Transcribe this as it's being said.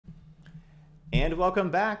And welcome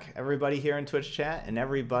back, everybody here in Twitch chat and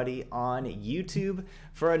everybody on YouTube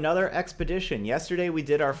for another expedition. Yesterday we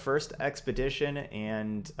did our first expedition,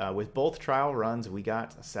 and with both trial runs we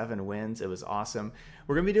got 7 wins. It was awesome.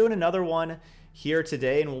 We're going to be doing another one here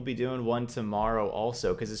today, and we'll be doing one tomorrow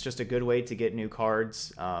also, because it's just a good way to get new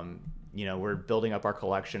cards. You know, we're building up our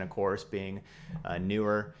collection, of course, being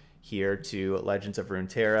newer here to Legends of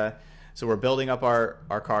Runeterra. So we're building up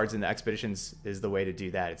our cards, and the expeditions is the way to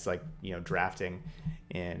do that. It's like, you know, drafting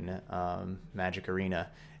in Magic Arena.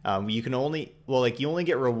 You can only, well, like, you only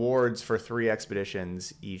get rewards for 3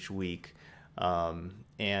 expeditions each week.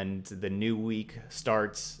 And the new week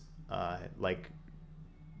starts like,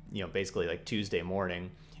 you know, basically like Tuesday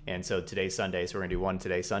morning. And so today's Sunday, so we're gonna do one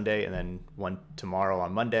today, Sunday, and then one tomorrow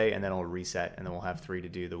on Monday, and then it'll reset, and then we'll have 3 to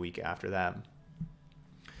do the week after that.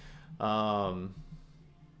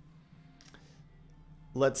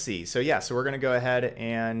 Let's see. So yeah, so we're going to go ahead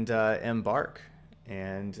and embark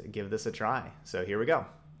and give this a try. So here we go.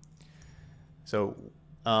 So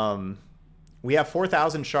we have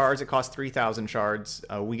 4,000 shards. It costs 3,000 shards.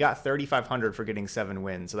 We got 3,500 for getting 7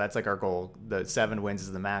 wins. So that's like our goal. The 7 wins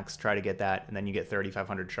is the max. Try to get that, and then you get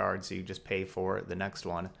 3,500 shards, so you just pay for the next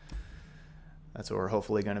one. That's what we're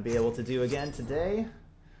hopefully going to be able to do again today.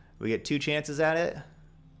 We get 2 chances at it.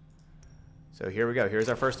 So here we go. Here's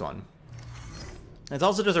our first one. It's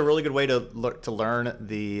also just a really good way to learn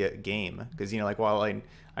the game, because, you know, like, while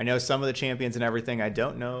I know some of the champions and everything, I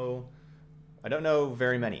don't know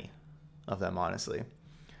very many of them, honestly.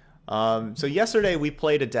 So yesterday we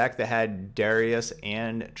played a deck that had Darius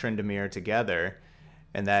and Tryndamere together,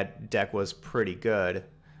 and that deck was pretty good.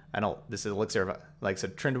 This is Elixir of, like, so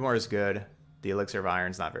Tryndamere is good. The Elixir of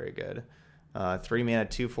Iron's not very good. 3 mana,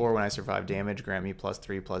 2/4. When I survive damage, grant me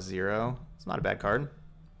 +3/+0. It's not a bad card.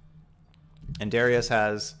 And Darius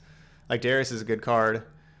has, like, Darius is a good card.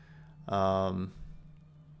 You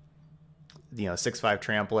know, 6/5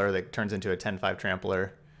 Trampler that turns into a 10/5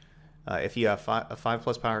 Trampler. If you have a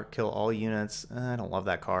 5+ power, kill all units. I don't love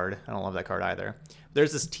that card. I don't love that card either.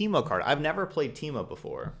 There's this Teemo card. I've never played Teemo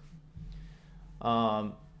before.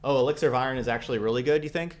 Oh, Elixir of Iron is actually really good, you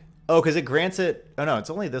think? Oh, because it grants it. Oh, no, it's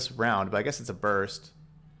only this round, but I guess it's a burst.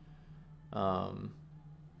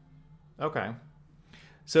 Okay.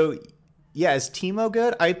 So, yeah, is Teemo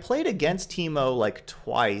good? I played against Teemo like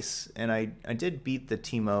twice, and I did beat the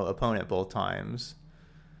Teemo opponent both times.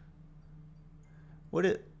 What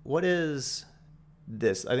is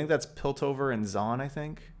this? I think that's Piltover and Zaun, I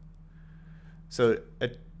think. So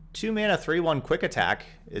a 2 mana 3/1 quick attack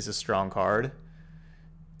is a strong card.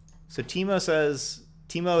 So Teemo says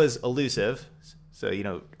Teemo is elusive, so, you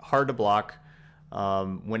know, hard to block.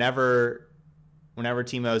 Whenever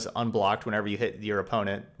Teemo is unblocked, whenever you hit your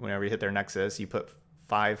opponent, whenever you hit their Nexus, you put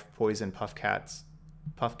 5 poison puffcaps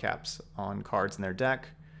on cards in their deck.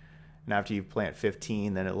 And after you plant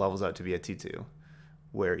 15, then it levels up to be a 2/2,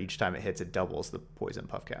 where each time it hits, it doubles the poison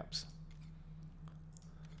puffcaps.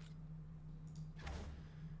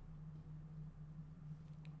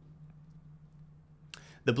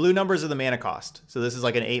 The blue numbers are the mana cost. So this is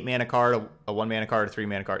like an 8 mana card, a 1 mana card, a 3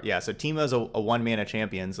 mana card. Yeah, so Teemo's a 1 mana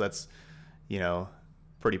champion, so that's, you know,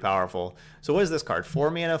 pretty powerful. So what is this card?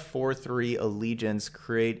 4 mana, 4/3 Allegiance.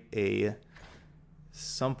 Create a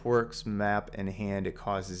Sumpworks map in hand. It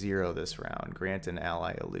costs 0 this round. Grant an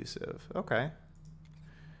ally elusive. Okay.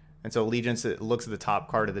 And so Allegiance, it looks at the top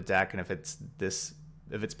card of the deck, and if it's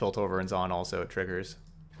Piltover and Zaun also, it triggers.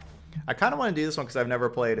 I kind of want to do this one because I've never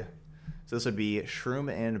played. So this would be Shroom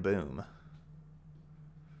and Boom,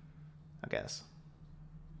 I guess.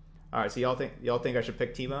 All right, so y'all think I should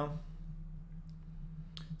pick Teemo?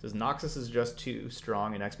 Says Noxus is just too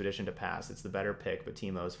strong in Expedition to pass. It's the better pick, but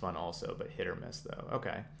Teemo is fun also, but hit or miss though.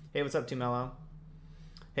 Okay. Hey, what's up, Tumelo?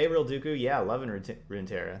 Hey, Real Dooku. Yeah, loving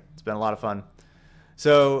Runeterra. It's been a lot of fun.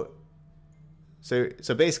 So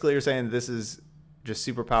basically, you're saying this is just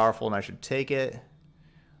super powerful, and I should take it,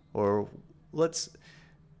 or let's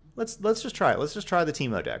just try it. Let's just try the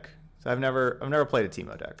Teemo deck. So I've never played a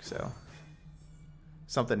Teemo deck, so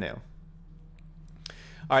something new.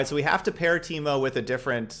 All right, so we have to pair Teemo with a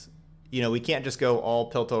different, you know, we can't just go all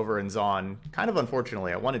Piltover and Zaun. Kind of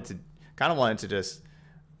unfortunately, I kind of wanted to just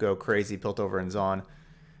go crazy Piltover and Zaun.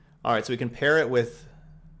 All right, so we can pair it with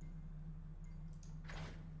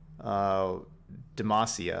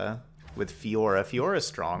Demacia with Fiora. Fiora is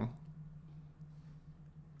strong.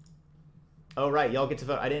 Oh right, y'all get to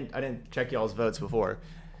vote. I didn't check y'all's votes before.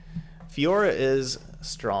 Fiora is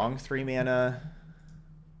strong, 3 mana.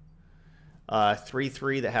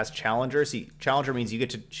 3/3 that has Challenger. See, Challenger means you get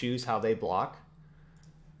to choose how they block.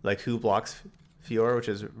 Like who blocks Fiora, which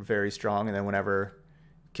is very strong. And then whenever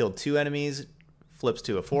killed 2 enemies, flips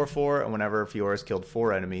to a 4/4, and whenever Fiora's killed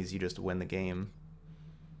 4 enemies, you just win the game.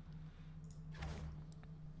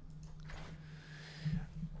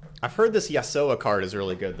 I've heard this Yasuo card is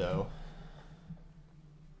really good, though.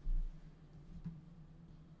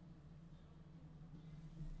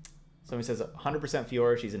 Somebody says 100%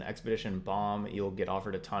 Fiora, she's an expedition bomb. You'll get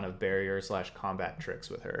offered a ton of barrier/combat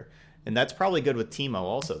tricks with her. And that's probably good with Teemo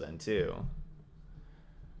also then, too.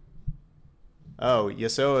 Oh,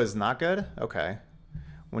 Yasuo is not good? Okay.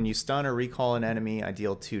 When you stun or recall an enemy, I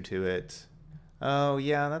deal 2 to it. Oh,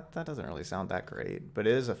 yeah, that doesn't really sound that great. But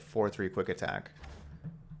it is a 4/3 quick attack.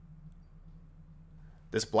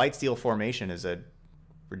 This Blightsteel formation is a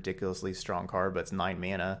ridiculously strong card, but it's 9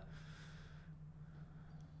 mana.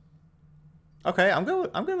 Okay, I'm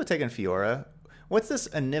good with taking Fiora. What's this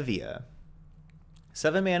Anivia?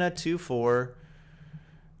 7 mana, 2/4.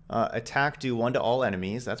 Attack, do 1 to all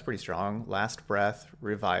enemies. That's pretty strong. Last breath,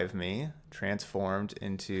 revive me. Transformed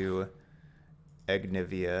into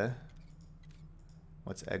Egnivia.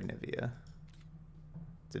 What's Egnivia?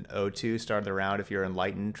 It's an 0/2. Start of the round. If you're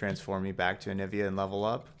enlightened, transform me back to Anivia and level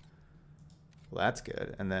up. Well, that's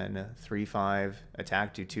good. And then 3/5.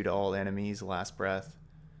 Attack, do 2 to all enemies. Last breath.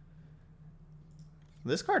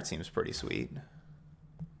 This card seems pretty sweet.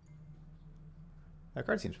 That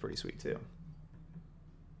card seems pretty sweet too.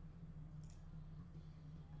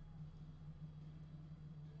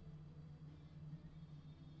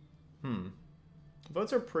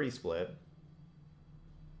 Votes are pretty split.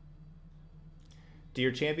 Do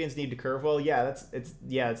your champions need to curve well? Yeah, it's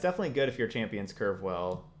definitely good if your champions curve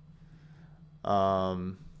well.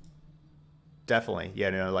 Definitely. Yeah,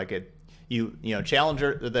 no, like it. You know,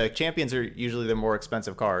 the champions are usually the more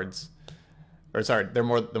expensive cards. Or sorry,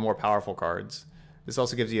 they're the more powerful cards. This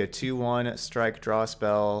also gives you a 2/1 strike, draw a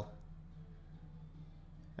spell,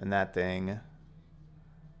 and that thing.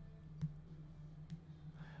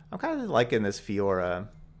 I'm kind of liking this Fiora.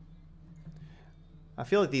 I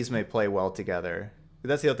feel like these may play well together.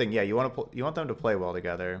 That's the other thing. Yeah, you want them to play well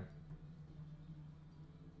together.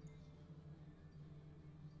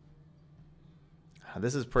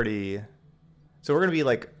 This is pretty. So we're gonna be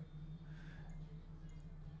like.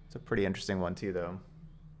 It's a pretty interesting one too, though.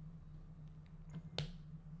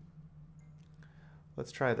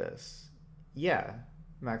 Let's try this. Yeah,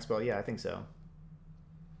 max spell. Yeah, I think so.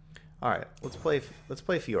 All right, let's play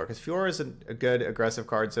Fiora, because Fiora is a good aggressive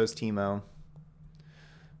card. So is Teemo.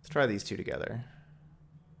 Let's try these two together.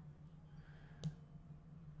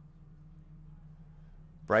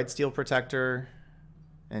 Bright Steel Protector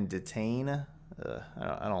and Detain.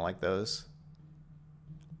 I don't like those.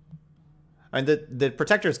 I mean, the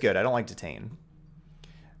Protector is good. I don't like Detain.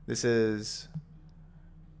 This is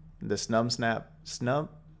the Sump Snipe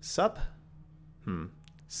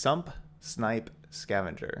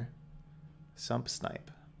Scavenger. Sump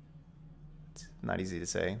Snipe. It's not easy to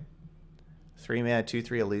say. 3 mana,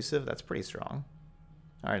 2/3 elusive. That's pretty strong.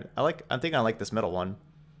 All right, I think I like this middle one.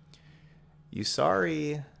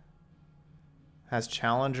 Yusari has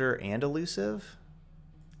Challenger and elusive.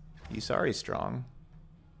 Yusari's strong.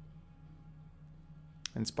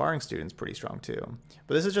 And Sparring Student's pretty strong too.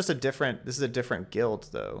 But this is just a different guild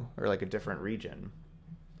though, or like a different region.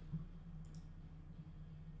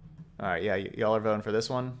 All right, yeah, y'all are voting for this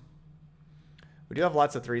one. We do have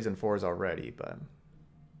lots of 3s and 4s already, but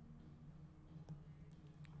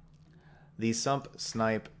these Sump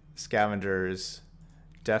Snipe Scavengers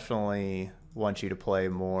definitely want you to play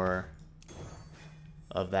more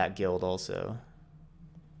of that guild also.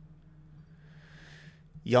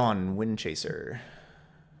 Yawn Windchaser.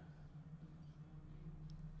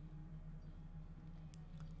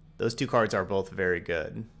 Those two cards are both very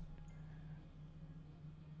good.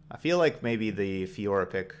 I feel like maybe the Fiora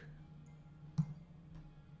pick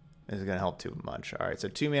isn't going to help too much. All right, so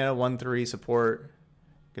 2 mana, 1/3 support.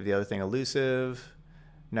 Give the other thing elusive.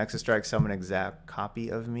 Nexus Strike, summon an exact copy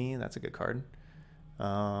of me. That's a good card.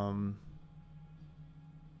 That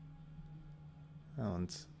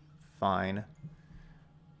one's fine.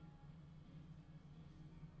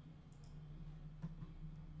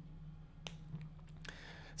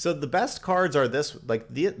 So the best cards are this, like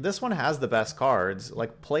this one has the best cards.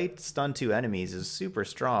 Like play stun 2 enemies is super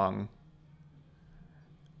strong.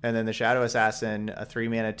 And then the Shadow Assassin, a 3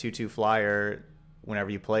 mana 2/2 flyer. Whenever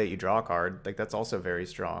you play it, you draw a card. Like that's also very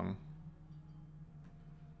strong.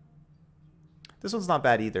 This one's not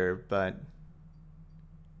bad either, but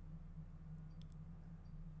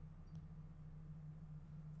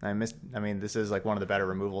I mean, this is like one of the better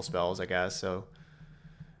removal spells, I guess. So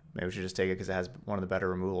maybe we should just take it because it has one of the better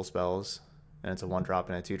removal spells, and it's a 1-drop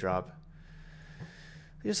and a 2-drop.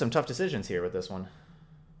 There's some tough decisions here with this one.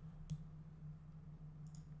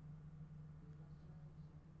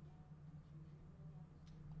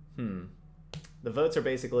 The votes are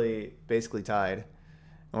basically tied.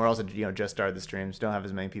 And we're also, you know, just started the streams. Don't have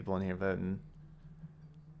as many people in here voting.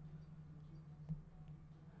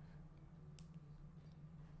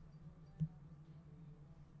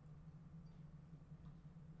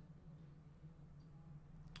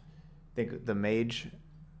 I think the mage, I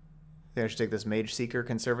think I should take this Mage Seeker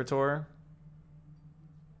Conservator.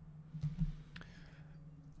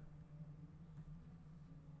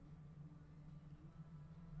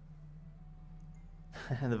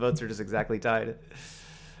 And the votes are just exactly tied.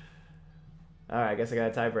 All right, I guess I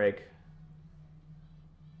got a tie break.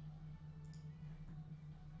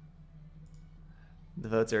 The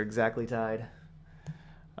votes are exactly tied.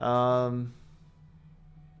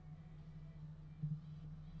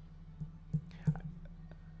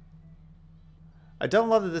 I don't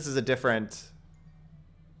love that this is a different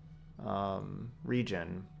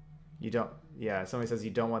region. You don't, yeah, somebody says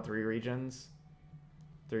you don't want 3 regions.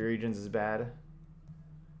 3 regions is bad.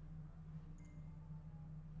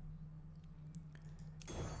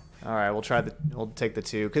 All right, we'll take the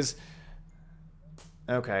 2, because,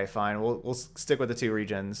 okay, fine. We'll stick with the 2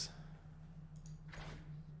 regions.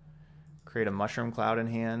 Create a mushroom cloud in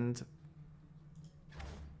hand.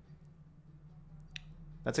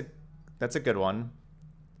 That's a good one.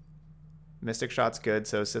 Mystic Shot's good,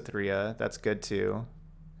 so Cytherea, that's good too.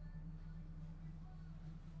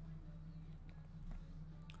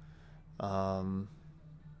 I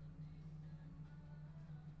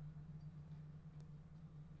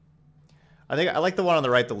think I like the one on the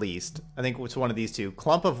right the least. I think it's one of these two.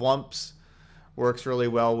 Clump of Wumps works really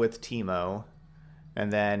well with Teemo.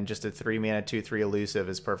 And then just a 3-mana 2/3 elusive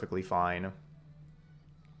is perfectly fine.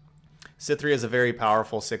 Cytherea is a very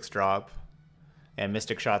powerful 6-drop. And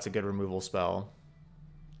Mystic Shot's a good removal spell.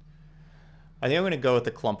 I think I'm going to go with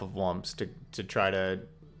the Clump of Wumps to try to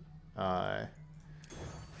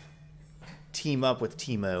team up with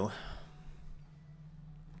Teemo.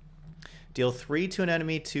 Deal 3 to an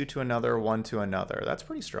enemy, 2 to another, 1 to another. That's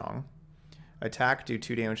pretty strong. Attack, do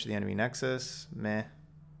 2 damage to the enemy nexus. Meh.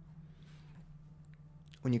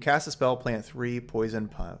 When you cast a spell, plant 3 poison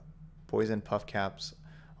puffcaps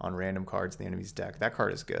on random cards in the enemy's deck. That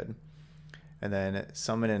card is good. And then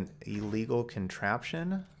summon an illegal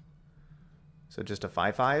contraption. So just a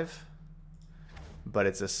 5/5. But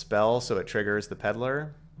it's a spell, so it triggers the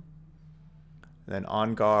Peddler. And then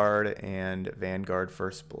On Guard and Vanguard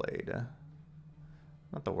First Blade.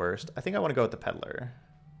 Not the worst. I think I want to go with the Peddler.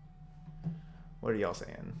 What are y'all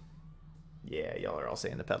saying? Yeah, y'all are all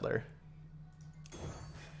saying the Peddler.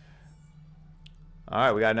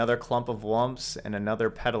 Alright, we got another Clump of Wumps and another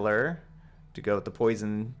Peddler to go with the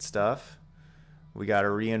poison stuff. We got a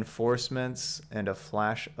Reinforcements and a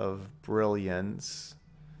Flash of Brilliance.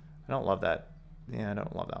 I don't love that. Yeah, I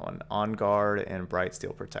don't love that one. On Guard and Bright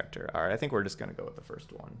Steel Protector. Alright, I think we're just going to go with the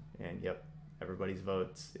first one. And yep, everybody's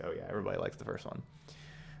votes. Oh yeah, everybody likes the first one.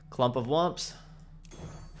 Clump of Wumps.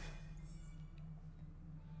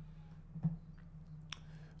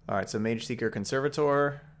 Alright, so Mage Seeker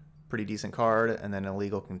Conservator. Pretty decent card. And then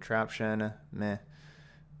Illegal Contraption. Meh.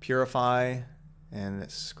 Purify.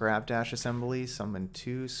 And Scrap Dash Assembly. Summon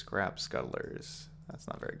 2 Scrap Scuttlers. That's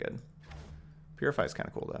not very good. Purify is kind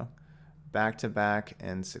of cool though. Back to back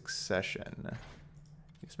and Succession.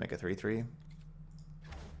 Just make a 3/3.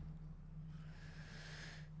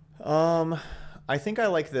 I think I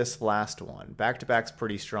like this last one. Back to back's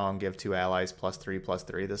pretty strong. Give 2 allies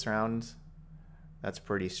 +3/+3 this round. That's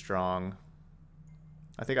pretty strong.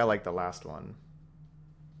 I think I like the last one.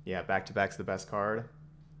 Yeah, back to back's the best card.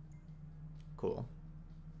 Cool.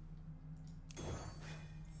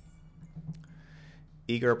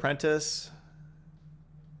 Eager Apprentice.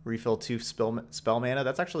 Refill 2 spell mana.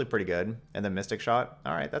 That's actually pretty good. And then Mystic Shot.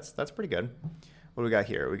 All right, that's pretty good. What do we got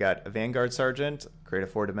here? We got a Vanguard Sergeant, create a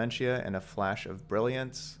 4 Demacia, and a Flash of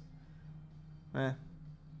Brilliance.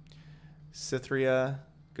 Cytherea,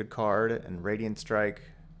 good card, and Radiant Strike,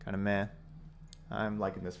 kind of meh. I'm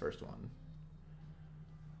liking this first one.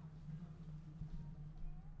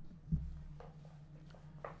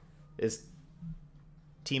 Is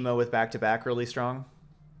Teemo with back-to-back really strong?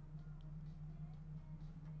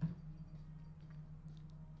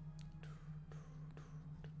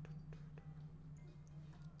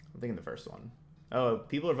 I'm thinking the first one. Oh,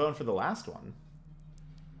 people are voting for the last one.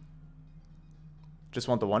 Just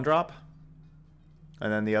want the 1-drop?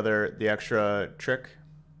 And then the extra trick?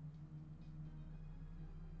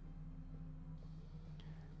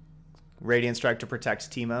 Radiant Strike to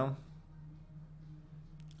protect Teemo.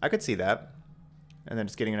 I could see that. And then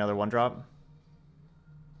just getting another 1-drop.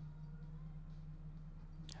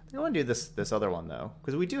 I want to do this other one though,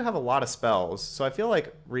 because we do have a lot of spells. So I feel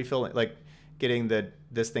like refilling, like getting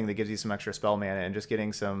this thing that gives you some extra spell mana and just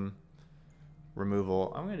getting some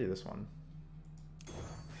removal. I'm gonna do this one.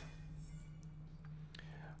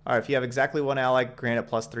 All right, if you have exactly one ally, grant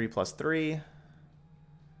it +3/+3.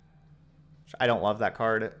 I don't love that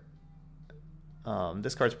card.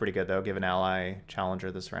 This card's pretty good though. Give an ally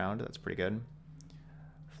challenger this round. That's pretty good.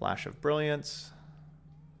 Flash of Brilliance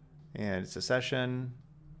and Secession.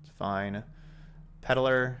 It's fine.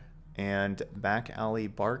 Peddler and Back Alley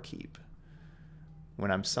Barkeep. When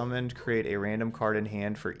I'm summoned, create a random card in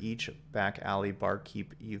hand for each Back Alley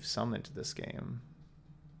Barkeep you've summoned this game.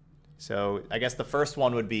 So I guess the first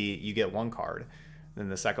one would be you get one card. Then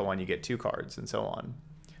the second one you get 2 cards and so on.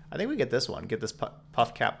 I think we get this one. Get this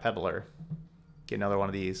Puffcap Peddler. Get another one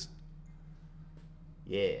of these.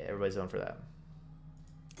 Yeah, everybody's going for that.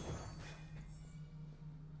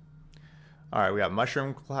 All right, we got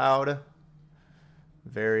Mushroom Cloud.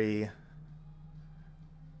 Very,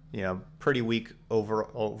 pretty weak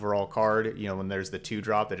overall card. When there's the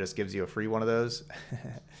 2-drop, it just gives you a free one of those.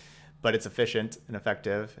 But it's efficient and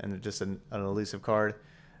effective, and just an elusive card.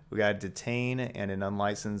 We got Detain and an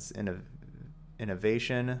Unlicensed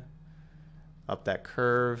Innovation. Up that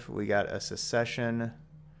curve, we got a Secession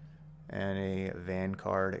and a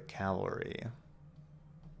Vanguard Cavalry.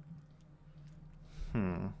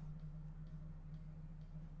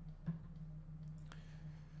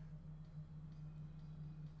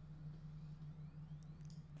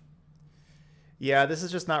 Yeah, this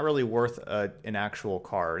is just not really worth an actual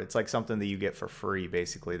card. It's like something that you get for free,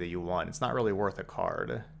 basically, that you want. It's not really worth a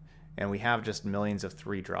card. And we have just millions of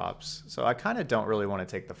 3-drops. So I kind of don't really want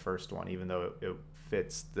to take the first one, even though it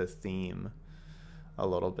fits the theme a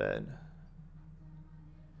little bit.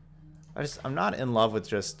 I'm not in love with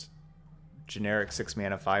just generic 6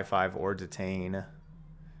 mana 5/5 or Detain.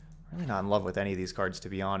 Really not in love with any of these cards, to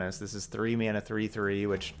be honest. This is 3 mana 3/3,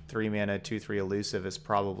 which 3 mana 2/3 elusive is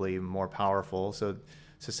probably more powerful. So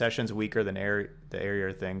Secession's weaker than the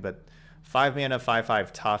Area thing, but 5 mana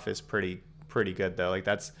 5/5 tough is pretty good though. Like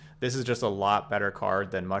this is just a lot better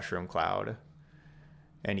card than Mushroom Cloud.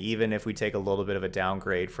 And even if we take a little bit of a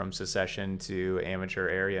downgrade from Secession to Amateur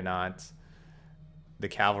Aeronaut, the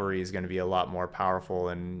Cavalry is going to be a lot more powerful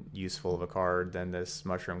and useful of a card than this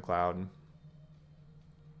Mushroom Cloud.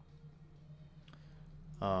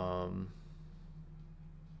 So I'm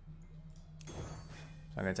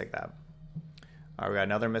going to take that. All right, we got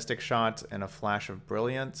another Mystic Shot and a Flash of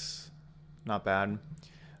Brilliance. Not bad.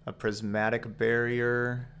 A Prismatic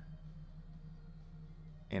Barrier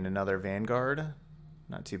and another Vanguard.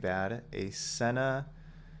 Not too bad. A Senna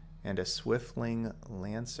and a Swiftling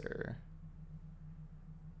Lancer.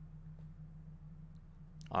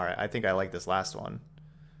 All right, I think I like this last one.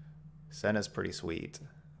 Senna's pretty sweet,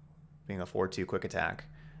 being a 4/2 quick attack.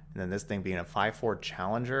 And then this thing being a 5/4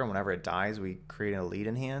 challenger, and whenever it dies, we create an elite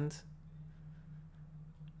in hand.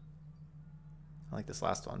 I like this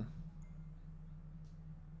last one.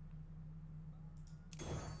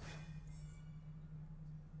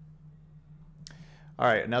 All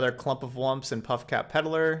right, another Clump of Wumps and Puffcap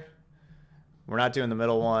Peddler. We're not doing the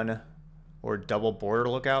middle one or double border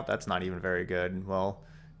lookout. That's not even very good. Well,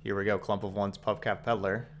 here we go. Clump of Wumps, Puffcap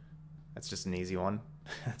Peddler. That's just an easy one.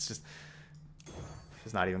 It's just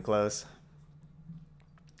not even close.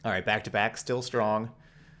 All right, back to back, still strong.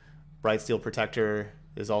 Bright Steel Protector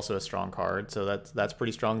is also a strong card, so that's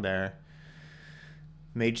pretty strong there.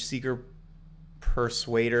 Mage Seeker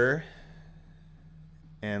Persuader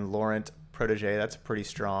and Laurent Protege, that's pretty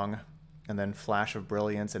strong. And then Flash of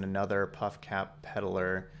Brilliance and another Puffcap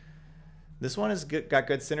Peddler. This one has got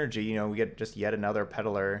good synergy. We get just yet another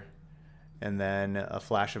Peddler and then a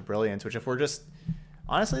Flash of Brilliance, which if we're just...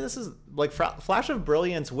 Honestly, this is like Flash of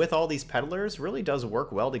Brilliance with all these Peddlers really does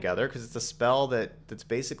work well together because it's a spell that's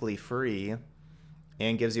basically free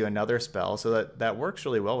and gives you another spell. So that works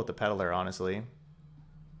really well with the Peddler, honestly.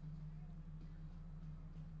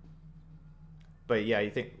 But yeah, you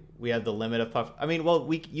think we have the limit of Puff... I mean,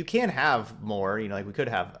 well, you can have more, like we could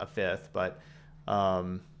have a 5th, but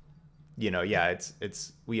yeah,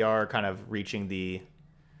 we are kind of reaching the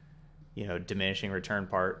diminishing return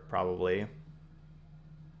part probably.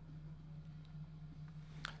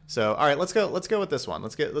 So, all right, let's go with this one.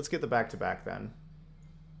 Let's get the back-to-back then.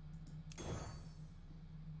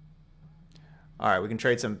 All right, we can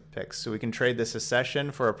trade some picks. So we can trade the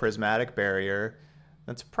Secession for a Prismatic Barrier.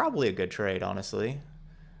 That's probably a good trade, honestly.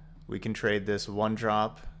 We can trade this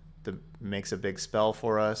 1-drop that makes a big spell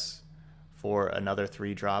for us for another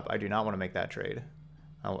 3-drop. I do not want to make that trade.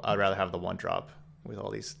 I'd rather have the 1-drop with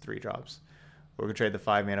all these 3-drops. We're going to trade the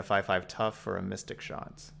 5 mana 5/5 Tough for a Mystic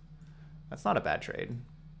Shot. That's not a bad trade.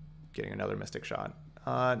 Getting another Mystic Shot.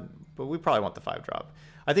 But we probably want the 5-drop.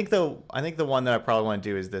 I think the one that I probably want to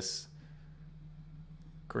do is this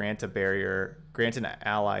grant an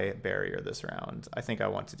ally barrier this round. I think I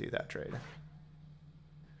want to do that trade.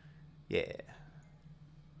 Yeah.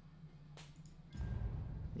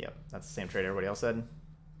 Yep, that's the same trade everybody else said.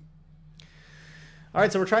 All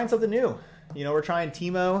right, so we're trying something new. You know, we're trying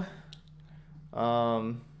Teemo.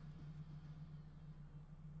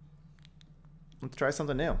 Let's try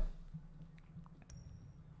something new.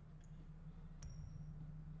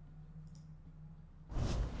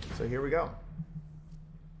 So here we go.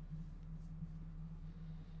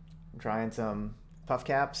 I'm trying some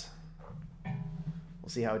puffcaps. We'll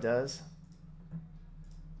see how it does.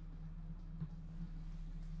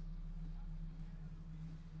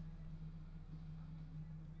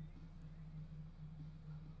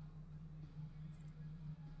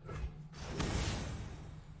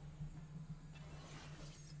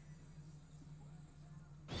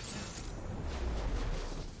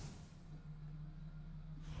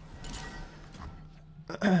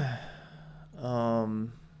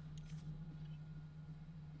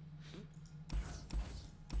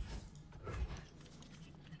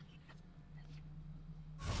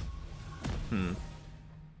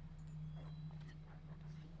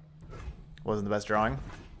 Wasn't the best drawing.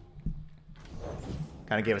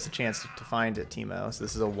 Kind of gave us a chance to find it, Teemo. So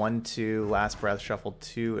this is a 1/2 last breath, shuffle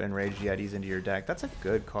 2 enraged yetis into your deck. That's a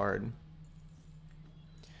good card.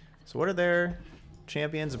 So what are their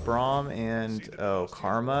champions? Braum and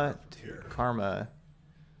Karma. Dude, Karma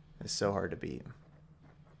is so hard to beat.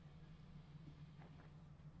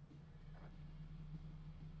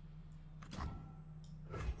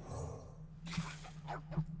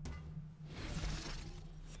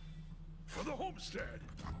 For the homestead.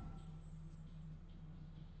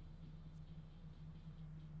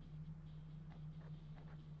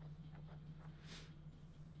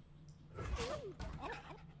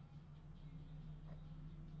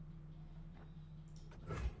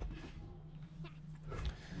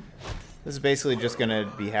 This is basically just going to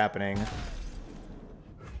be happening.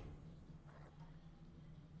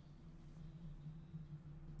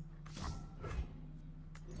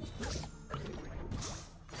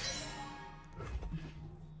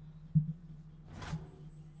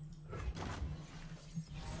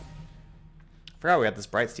 Forgot we got this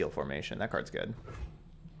Bright Steel formation. That card's good.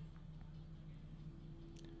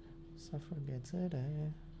 Suffer gets it.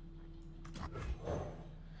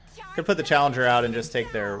 Could put the Challenger out and just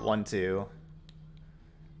take their 1/2.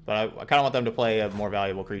 But I kind of want them to play a more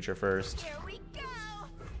valuable creature first. Here we go.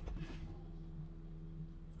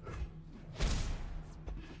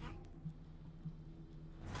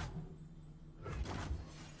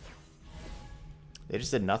 They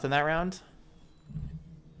just did nothing that round?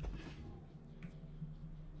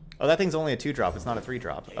 Oh, that thing's only a 2-drop. It's not a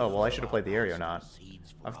 3-drop. Oh, well, I should have played the Aeronaut.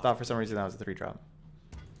 I thought for some reason that was a 3-drop.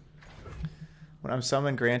 When I'm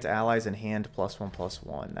summoned, grant allies in hand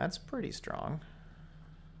 +1/+1. That's pretty strong.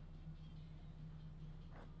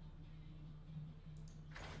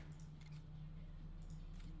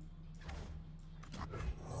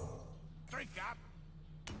 Drink up.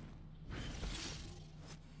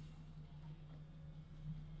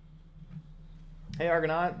 Hey,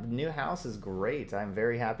 Argonaut. The new house is great. I'm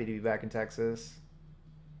very happy to be back in Texas.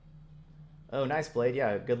 Oh, nice, Blade.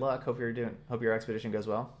 Yeah, good luck. Hope your expedition goes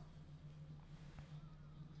well.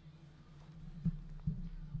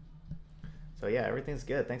 So yeah, everything's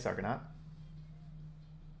good. Thanks, Argonaut.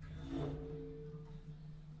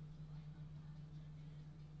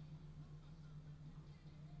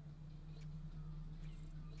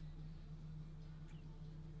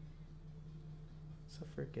 So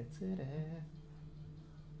forgets it. I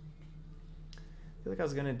feel like I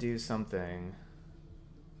was gonna do something.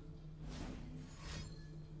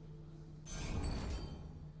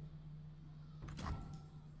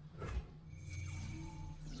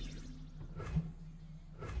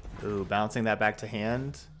 Ooh, bouncing that back to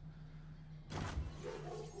hand.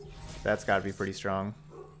 That's got to be pretty strong.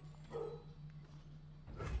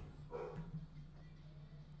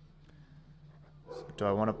 So do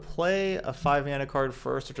I want to play a 5-mana card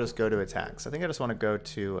first or just go to attacks? I think I just want to go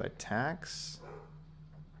to attacks.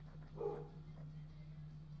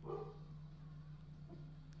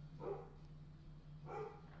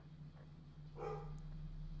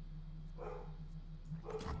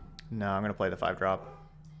 No, I'm going to play the 5-drop.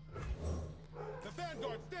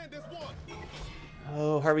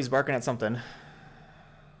 Oh, Harvey's barking at something.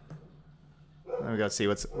 Let me go see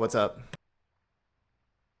what's up.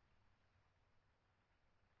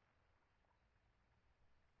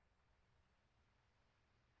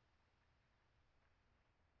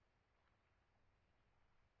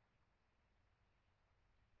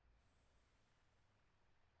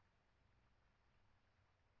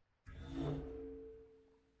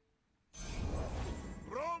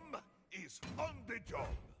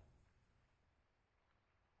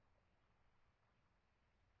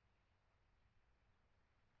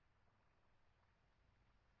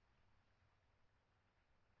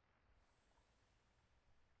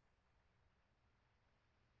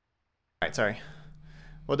 right, sorry.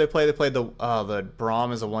 What they play? They played the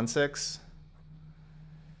Braum as a 1/6.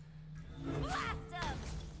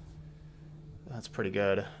 That's pretty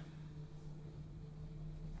good.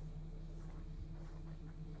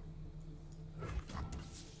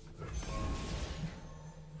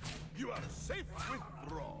 You are safe with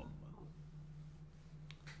Braum.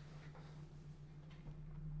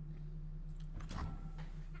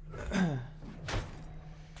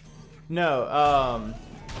 No,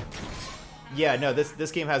 yeah, no,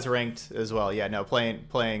 this game has ranked as well. Yeah, no,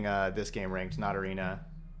 playing this game ranked, not arena.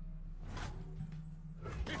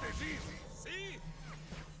 It is easy, see?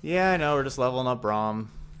 Yeah, I know, we're just leveling up Braum.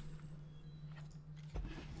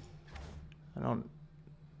 I don't...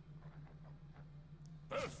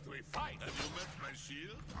 First we fight. Have you met my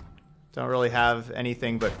shield? Don't really have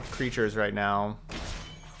anything but creatures right now.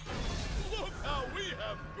 Look how we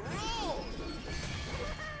have grown!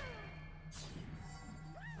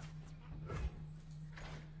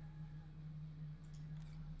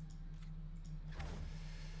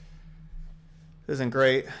 This isn't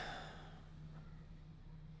great.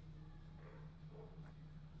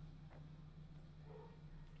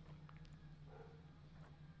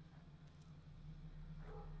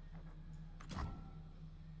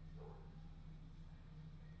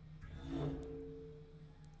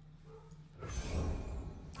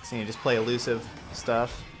 So you just play elusive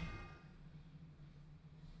stuff.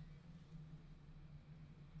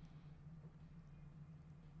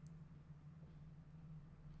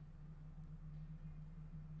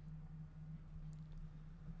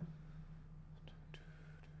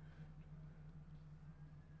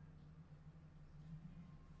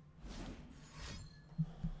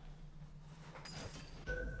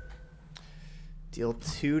 Deal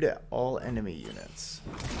 2 to all enemy units.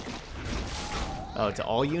 Oh, to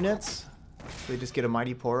all units? They just get a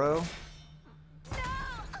Mighty Poro?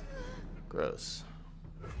 Gross.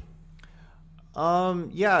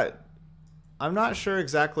 Yeah. I'm not sure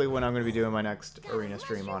exactly when I'm going to be doing my next arena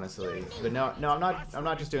stream, honestly. But no, I'm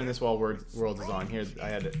not just doing this while Worlds is on. Here,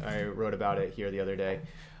 I wrote about it here the other day.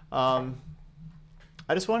 I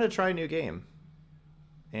just wanted to try a new game.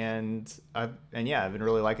 And yeah, I've been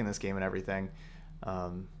really liking this game and everything.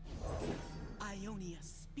 Ionia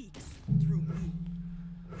speaks through me.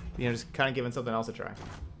 You know, just kind of giving something else a try.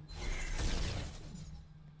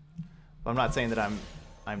 I'm not saying that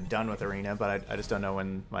I'm done with arena, but I just don't know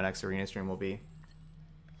when my next arena stream will be.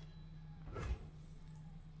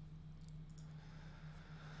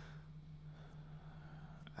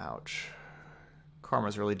 Ouch.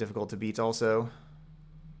 Karma's really difficult to beat also.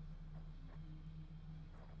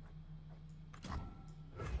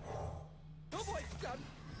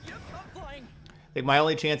 I think my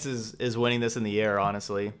only chance is winning this in the air,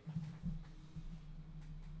 honestly.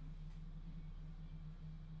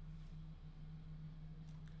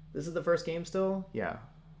 This is the first game still? Yeah.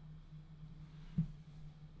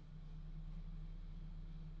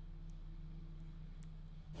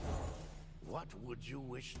 What would you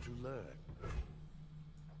wish to learn?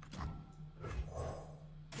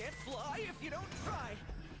 Can't fly if you don't try.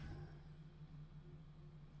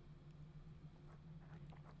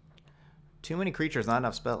 Too many creatures, not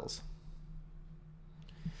enough spells.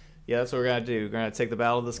 Yeah, that's what we're gonna do. We're gonna take the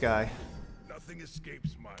battle of the sky. Nothing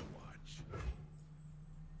escapes my watch.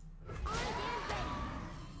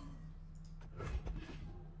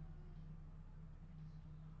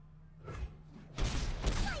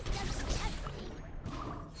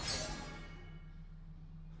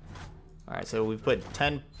 Alright, so we've put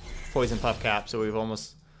 10 poison puff caps, so we've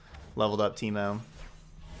almost leveled up Teemo.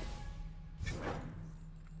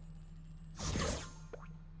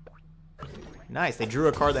 Nice, they drew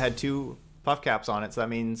a card that had 2 puff caps on it, so that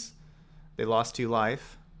means they lost 2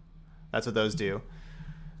 life. That's what those do.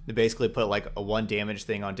 They basically put like a 1 damage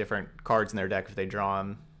thing on different cards in their deck. If they draw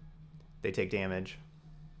them, they take damage.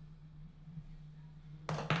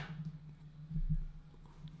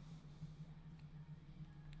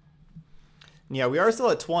 Yeah, we are still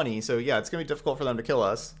at 20, so yeah, it's going to be difficult for them to kill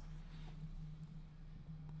us.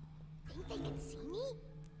 Think they can see me?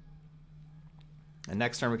 And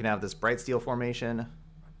next turn we can have this Bright Steel formation.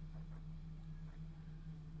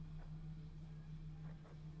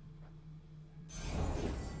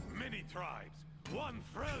 Many tribes, one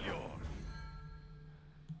Freljord.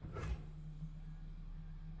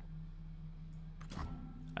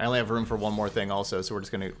 I only have room for one more thing also, so we're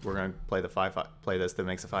gonna play the 5/5, play this that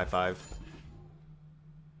makes a 5/5.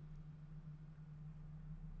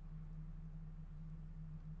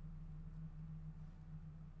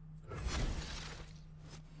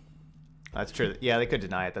 That's true. Yeah, they could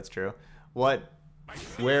deny it. That's true. What?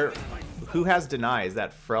 Where? Who has deny? Is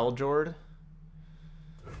that Freljord?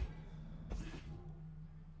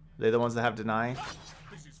 They the ones that have deny?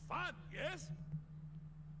 This is fun, yes?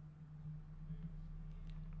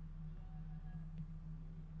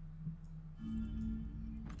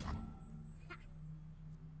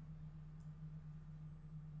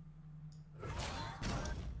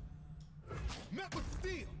 Met with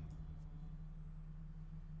steel.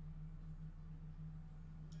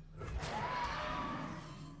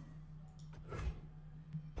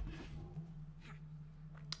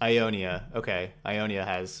 Ionia. Okay. Ionia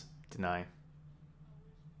has deny.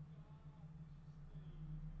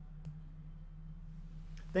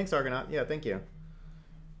 Thanks, Argonaut. Yeah, thank you.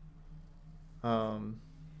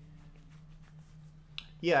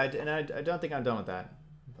 Yeah, I don't think I'm done with that.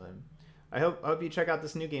 But I hope you check out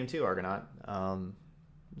this new game too, Argonaut.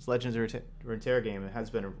 This Legends of Runeterra game has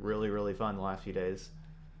been really fun the last few days.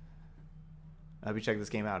 I hope you check this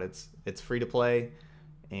game out. It's free to play,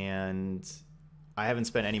 and I haven't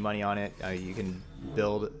spent any money on it. You can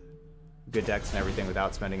build good decks and everything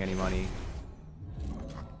without spending any money.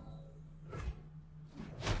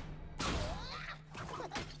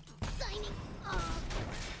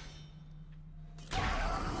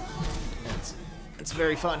 It's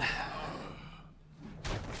very fun.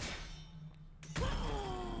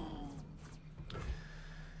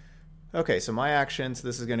 Okay, so my actions,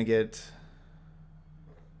 this is going to get...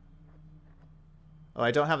 Oh,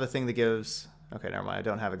 I don't have the thing that gives... Okay, never mind. I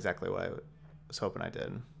don't have exactly what I was hoping I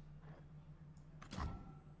did.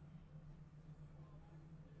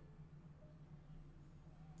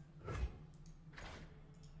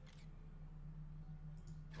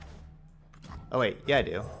 Oh, wait. Yeah, I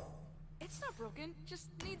do. It's not broken, just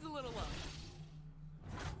needs a little love.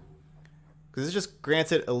 Because this just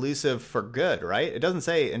grants it elusive for good, right? It doesn't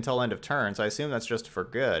say until end of turn, so I assume that's just for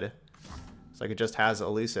good. It's like it just has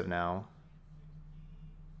elusive now.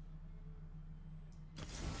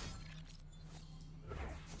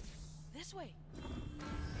 This way.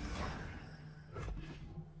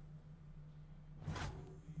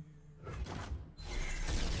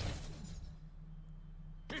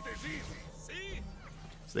 It is easy, see?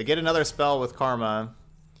 So they get another spell with Karma.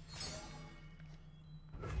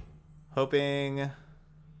 Hoping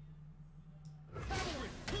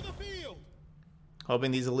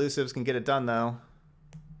these elusives can get it done, though.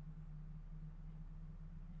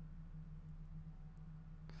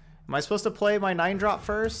 Am I supposed to play my 9-drop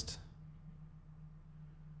first?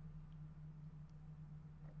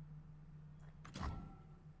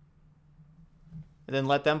 And then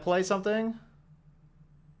let them play something?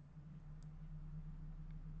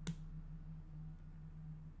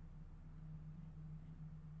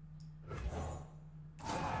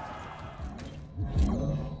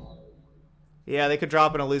 Yeah, they could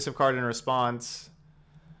drop an elusive card in response.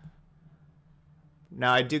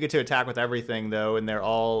 Now I do get to attack with everything though, and they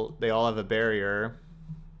all have a barrier,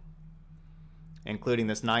 including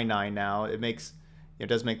this 9/9 now. It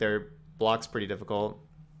does make their blocks pretty difficult.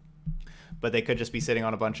 But they could just be sitting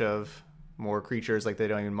on a bunch of more creatures, like they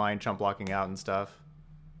don't even mind chump blocking out and stuff.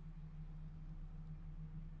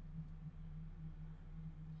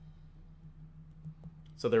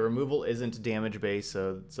 So the removal isn't damage based,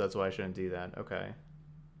 so that's why I shouldn't do that. Okay.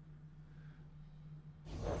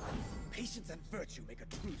 Patience and virtue make a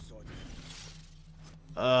true swordsman.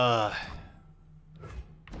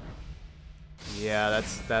 Yeah,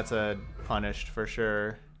 that's a punished for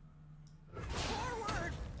sure.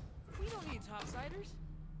 Forward! We don't need topsiders.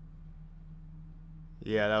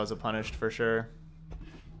 Yeah, that was a punished for sure.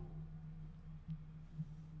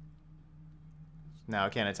 Now I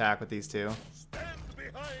can't attack with these two. Stand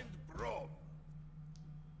behind Braum.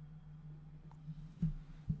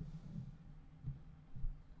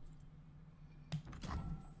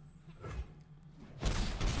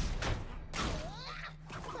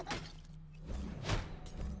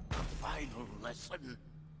 Final lesson.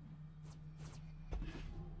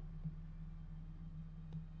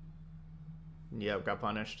 Yep, got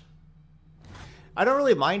punished. I don't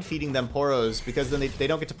really mind feeding them Poros because then they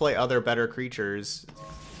don't get to play other better creatures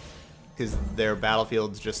because their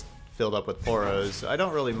battlefield's just filled up with Poros. So I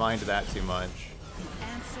don't really mind that too much. The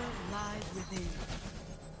answer lies within.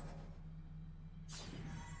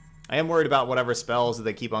 I am worried about whatever spells that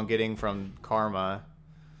they keep on getting from Karma.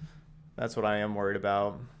 That's what I am worried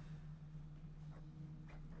about.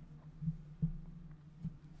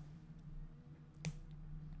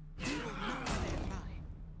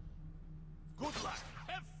 Good luck.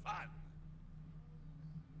 Have fun.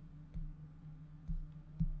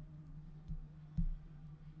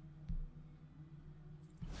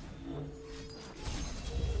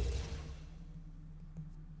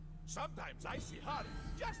 Sometimes icy heart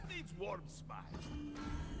just needs warm smile.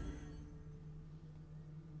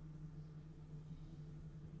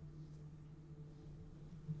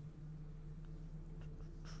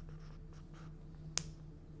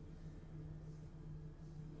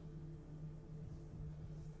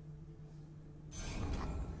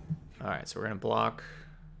 All right, so we're gonna block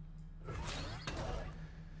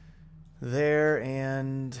there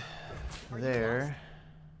and there.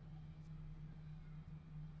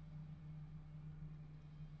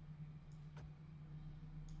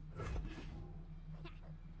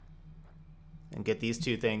 And get these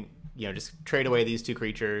two things, you know, just trade away these two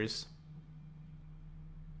creatures.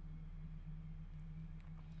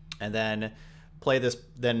 And then play this,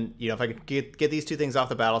 then, you know, if I could get these two things off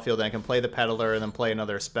the battlefield, then I can play the Peddler and then play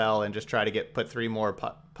another spell and just try to put 3 more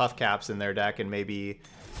puff caps in their deck and maybe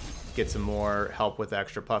get some more help with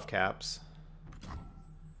extra puff caps.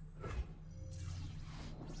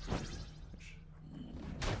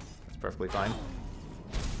 That's perfectly fine.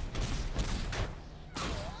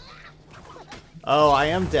 Oh, I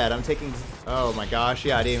am dead. I'm taking... Oh my gosh,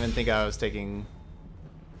 yeah, I didn't even think I was taking...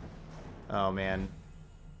 Oh man.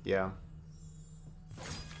 Yeah.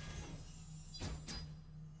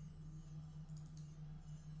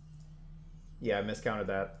 Yeah, I miscounted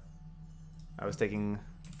that. I was taking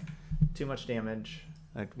too much damage.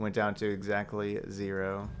 I went down to exactly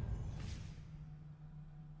 0.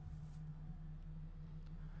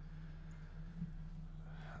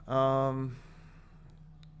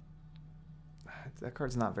 That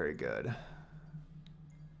card's not very good.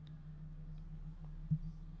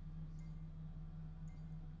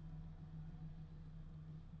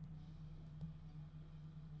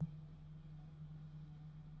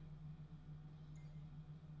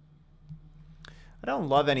 I don't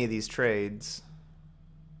love any of these trades.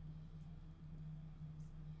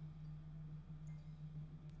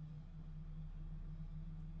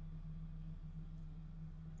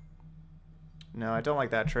 No, I don't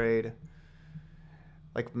like that trade.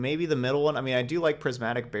 Like, maybe the middle one. I mean, I do like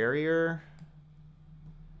Prismatic Barrier.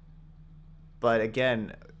 But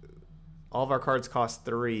again, all of our cards cost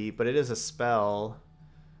 3, but it is a spell.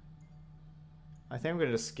 I think I'm going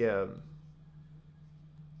to just skip.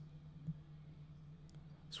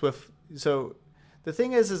 Swift. So, the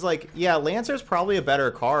thing is like, yeah, Lancer's probably a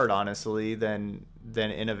better card, honestly, than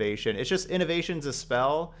Innovation. It's just Innovation's a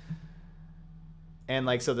spell. And,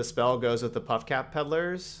 like, so the spell goes with the Puffcap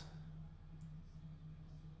Peddlers.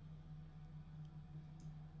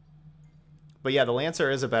 But yeah, the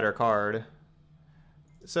Lancer is a better card.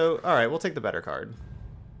 So, alright, we'll take the better card.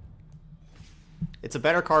 It's a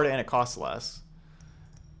better card and it costs less.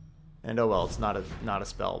 And oh well, it's not a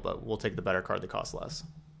spell, but we'll take the better card that costs less.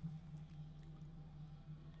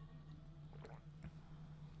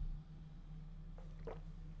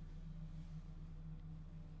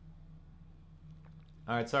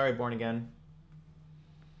 Alright, sorry, Born Again.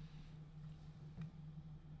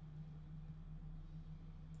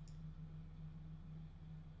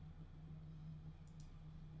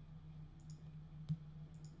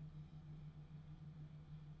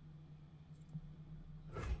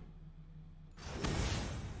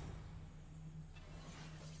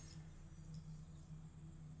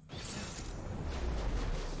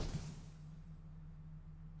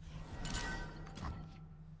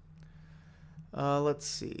 Let's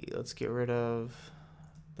see. Let's get rid of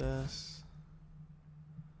this.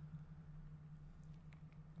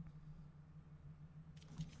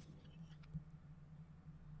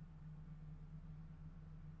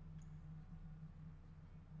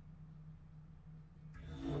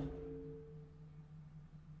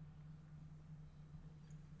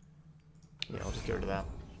 Yeah, I'll just get rid of that.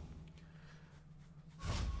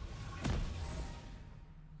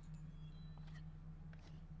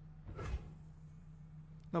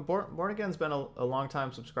 No, Born Again's been a long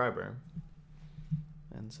time subscriber,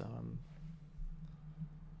 and so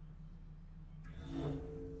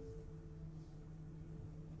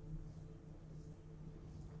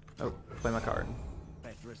oh, play my card.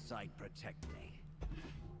 Petricide, protect me.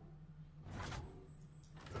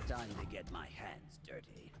 Time to get my hands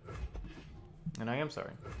dirty. And I am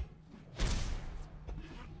sorry.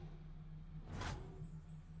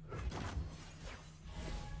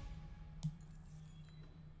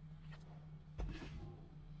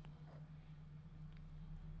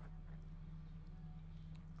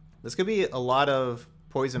 This could be a lot of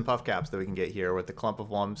poison puff caps that we can get here with the Clump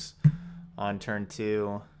of Wumps on turn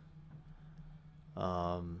 2.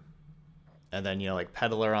 And then, you know, like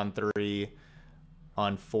Peddler on 3.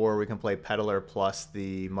 On 4, we can play Peddler plus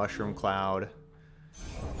the Mushroom Cloud.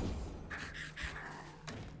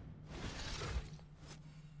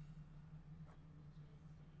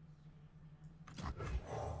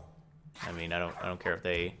 mean, I don't care if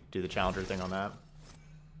they do the challenger thing on that.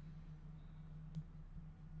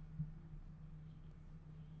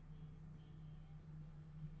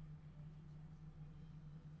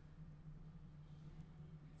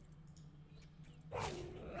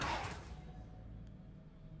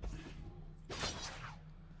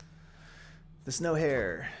 The snow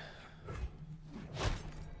hare.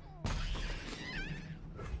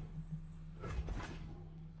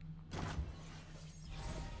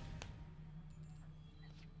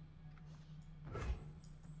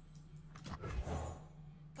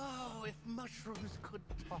 Oh, if mushrooms could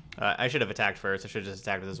talk. I should have attacked first. I should have just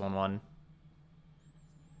attacked with this 1/1.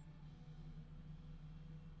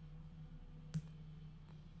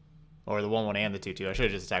 Or the 1/1 and the 2/2. I should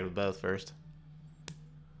have just attacked with both first.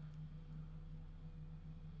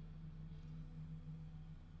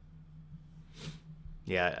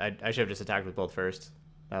 Yeah, I should have just attacked with both first.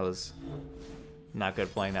 That was not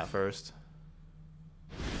good playing that first.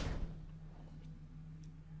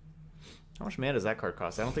 How much mana does that card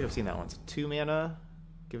cost? I don't think I've seen that one. It's 2 mana.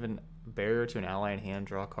 Give a barrier to an ally in hand,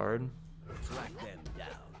 draw a card. Track them down.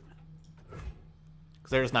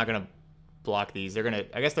 Because they're just not going to block these. They're going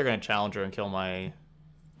to... I guess they're going to challenger and kill my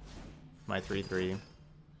 3/3.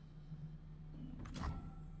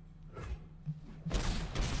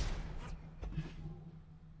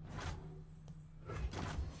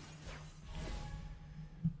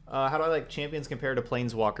 How do I like champions compared to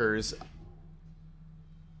planeswalkers?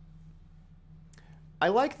 I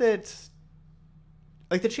like that,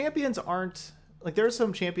 like, the champions aren't, like, there are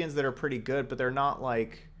some champions that are pretty good, but they're not,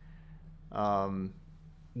 like,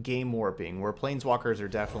 game warping, where planeswalkers are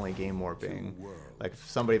definitely game warping. Like, if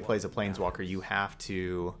somebody plays a planeswalker, you have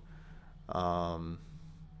to, you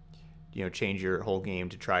know, change your whole game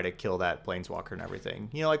to try to kill that planeswalker and everything.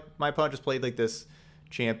 You know, like, my opponent just played, like, this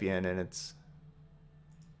champion, and it's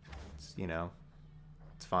you know,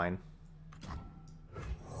 it's fine.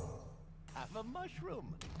 Have a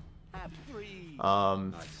mushroom. Have 3.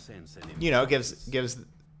 You know, gives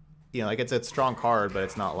you know, like, it's a strong card, but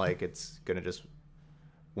it's not like it's gonna just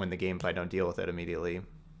win the game if I don't deal with it immediately.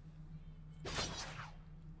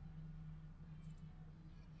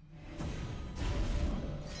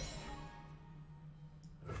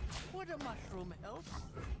 Would a mushroom help?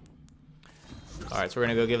 Alright, so we're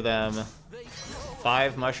gonna go give them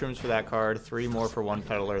 5 mushrooms for that card, 3 more for one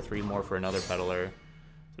peddler, 3 more for another peddler.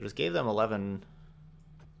 So just gave them 11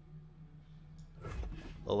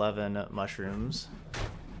 mushrooms.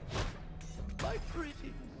 My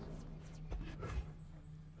pretty.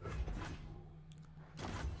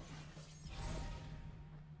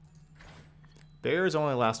 Bears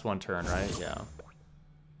only last 1 turn, right? Yeah.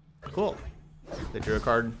 Cool. They drew a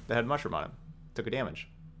card that had mushroom on it. Took a damage.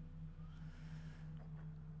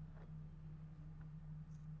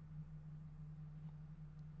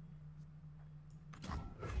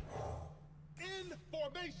 In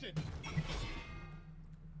formation.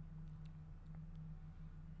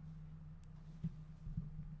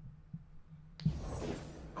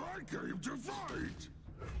 I came to fight.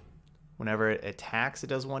 Whenever it attacks, it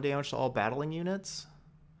does 1 damage to all battling units.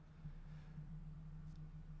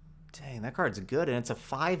 Dang, that card's good, and it's a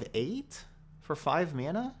 5/8 for 5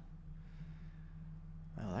 mana?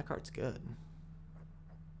 Oh, that card's good.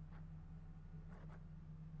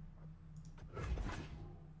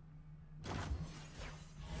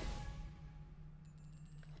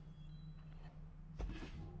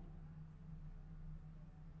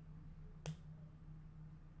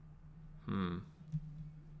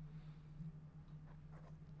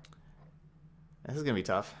 This is gonna be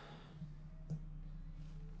tough.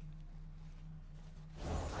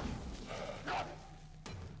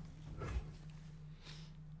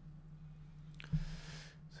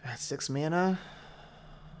 So that's 6 mana.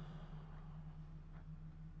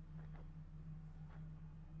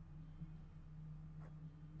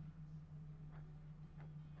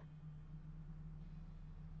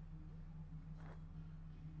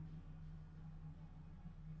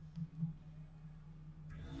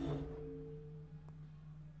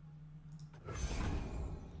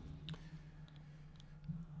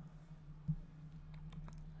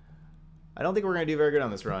 I don't think we're going to do very good on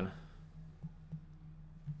this run.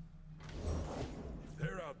 If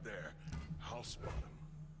they're out there, I'll spot them.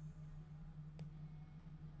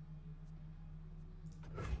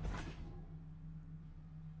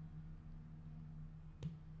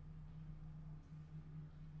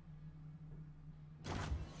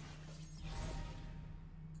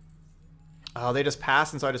 Oh, they just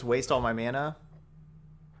pass, and so I just waste all my mana?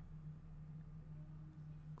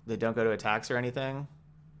 They don't go to attacks or anything?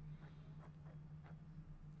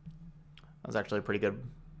 That was actually pretty good.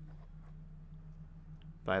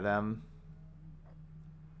 by them.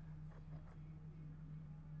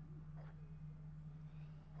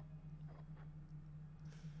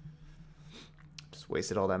 Just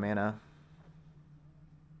wasted all that mana.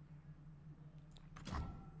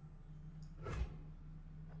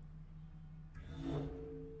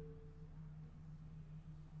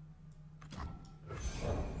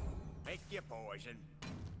 Make your poison.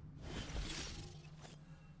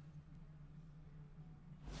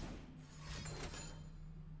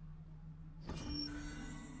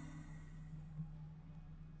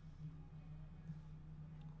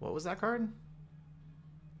 What was that card?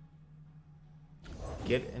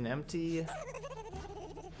 Get an empty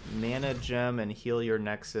mana gem and heal your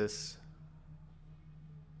Nexus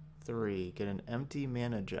 3. Get an empty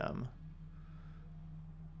mana gem.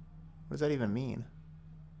 What does that even mean?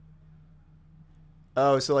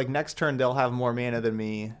 Oh, so like next turn they'll have more mana than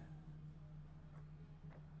me.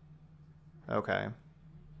 Okay.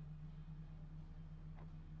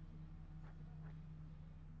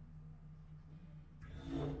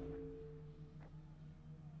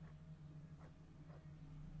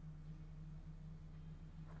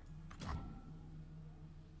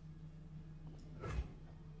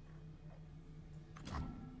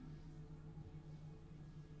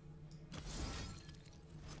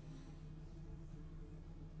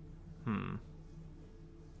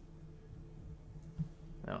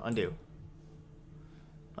 No, undo.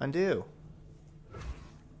 Undo.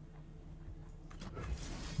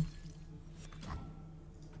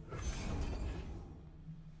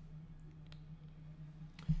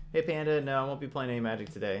 Hey Panda, no, I won't be playing any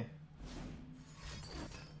Magic today.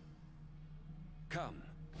 Come,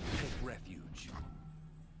 take refuge.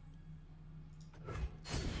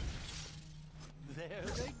 There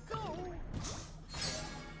they go.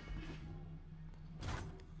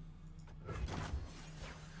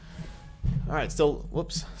 All right, still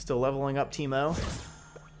leveling up Teemo.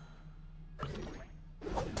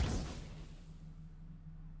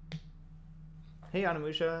 Hey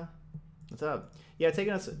Anamusha, what's up? Yeah,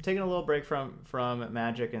 taking a little break from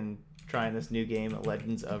Magic and trying this new game,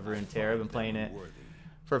 Legends of Runeterra. I've been playing it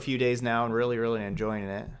for a few days now and really enjoying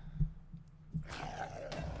it.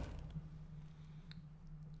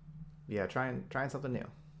 Yeah, trying something new.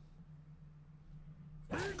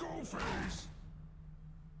 Eagle face.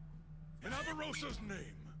 In Avarosa's name.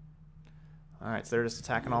 All right, so they're just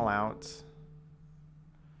attacking all out.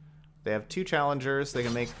 They have 2 challengers. They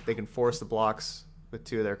can force the blocks with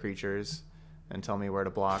 2 of their creatures and tell me where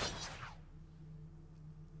to block.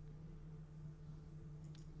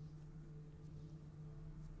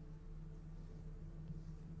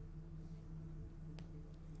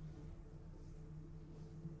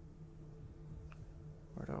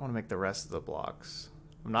 Where do I want to make the rest of the blocks?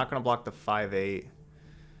 I'm not going to block the 5/8.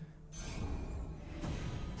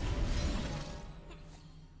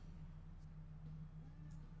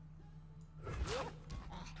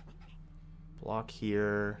 Block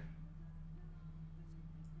here.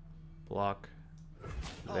 Block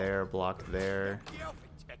there, block there.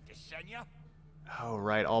 Oh,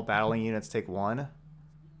 right. All battling units take 1.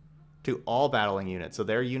 To all battling units. So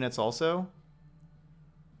their units also?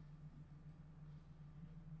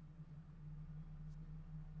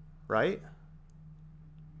 Right?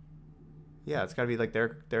 Yeah, it's got to be like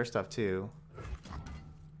their stuff too.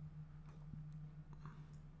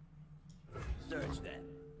 Search that.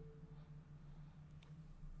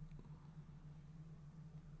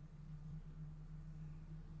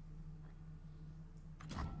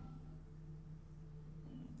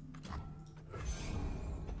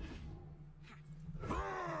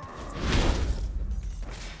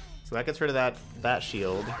 So that gets rid of that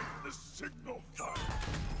shield. The signal fire.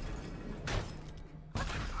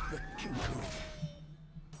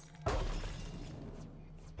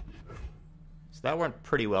 So that went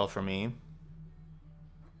pretty well for me.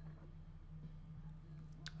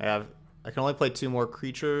 I can only play 2 more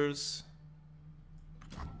creatures.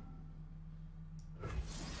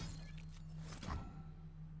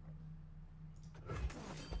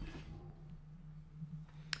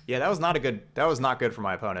 Yeah, that was not good for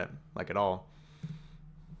my opponent, like at all.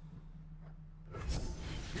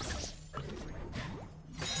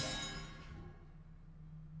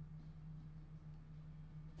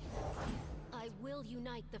 I will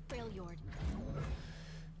unite the Freljord.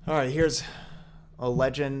 All right, here's a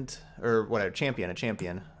legend or whatever, a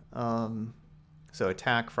champion. So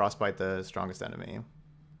attack, frostbite the strongest enemy.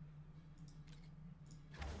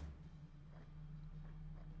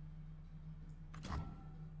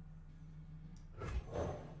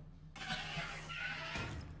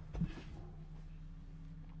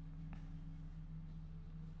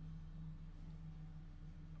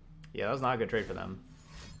 Yeah, that was not a good trade for them.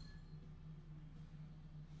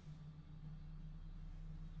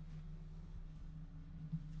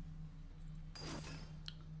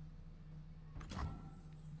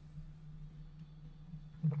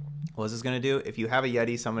 What is this going to do? If you have a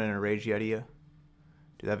Yeti, summon an enraged Yeti. Do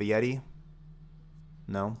they have a Yeti?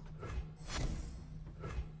 No.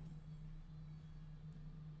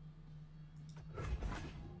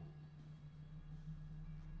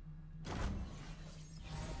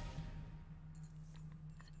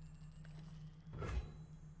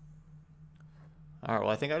 Alright,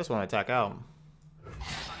 well I think I just want to attack out.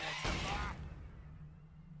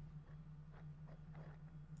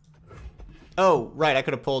 Oh, right, I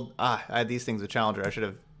could have pulled... I had these things with Challenger. I should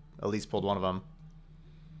have at least pulled one of them.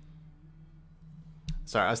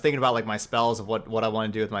 Sorry, I was thinking about like my spells, of what I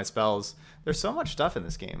want to do with my spells. There's so much stuff in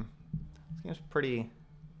this game. This game's pretty...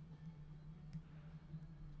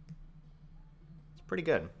 It's pretty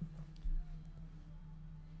good.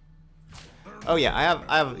 Oh yeah,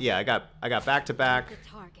 I got back to back.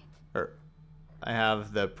 Or I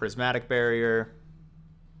have the prismatic barrier.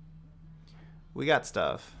 We got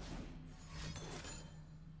stuff.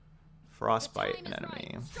 Frostbite an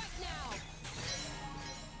enemy.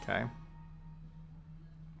 Okay.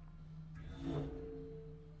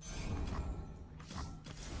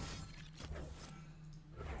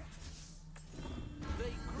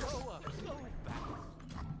 They grow up so fast.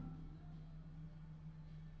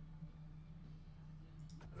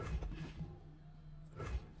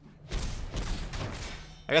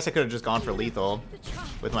 I guess I could have just gone for lethal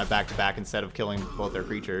with my back-to-back instead of killing both their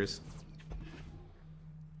creatures.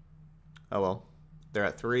 Oh well. They're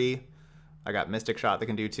at 3. I got Mystic Shot that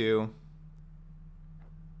can do 2.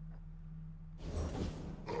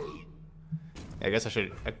 Yeah, I guess I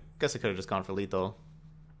could have just gone for lethal.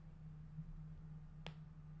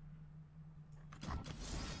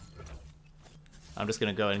 I'm just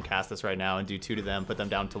gonna go ahead and cast this right now and do 2 to them, put them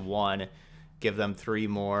down to 1, give them 3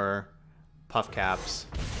 more puff caps.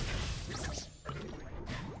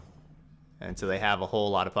 And so they have a whole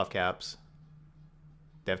lot of puff caps.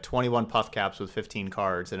 They have 21 puff caps with 15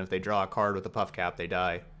 cards, and if they draw a card with a puff cap, they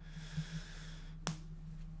die.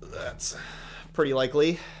 That's pretty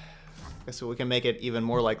likely. I guess we can make it even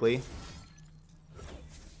more likely.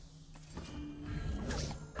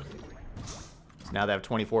 So now they have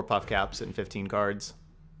 24 puff caps and 15 cards.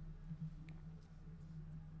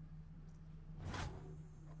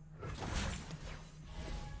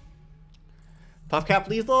 Puff cap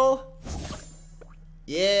lethal?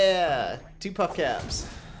 Yeah, 2 puff caps.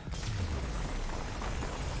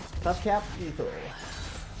 Puff cap lethal.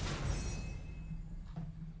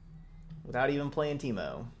 Without even playing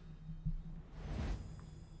Teemo.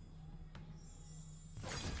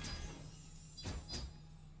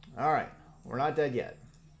 Alright, we're not dead yet.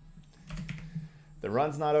 The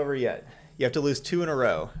run's not over yet. You have to lose 2 in a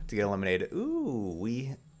row to get eliminated. Ooh,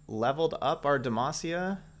 we leveled up our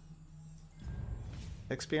Demacia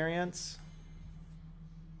experience.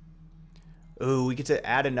 Ooh, we get to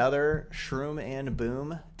add another Shroom and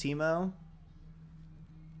Boom Teemo.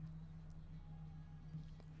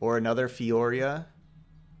 Or another Fiora.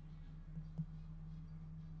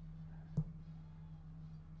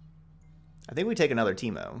 I think we take another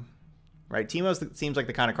Teemo. Right? Teemo seems like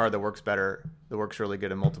the kind of card that works better, that works really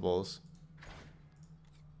good in multiples.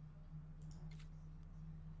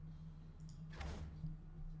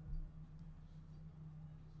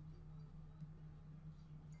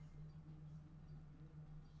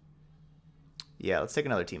 Yeah, let's take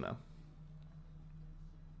another Teemo.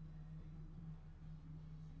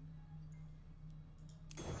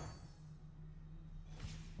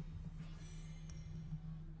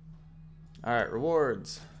 All right,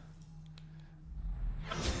 rewards.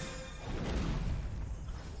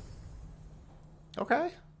 Okay.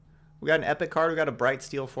 We got an epic card. We got a Bright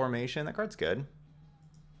Steel Formation. That card's good.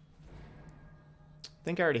 I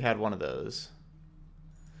think I already had one of those.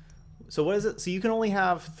 So what is it? So you can only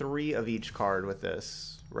have 3 of each card with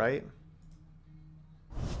this, right?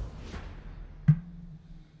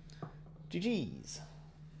 GG's.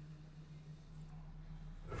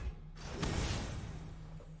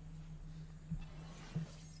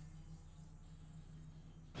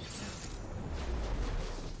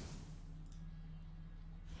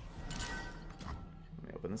 Let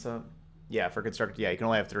me open this up. Yeah, for constructed, yeah, you can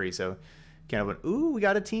only have 3, so can't open. Ooh, we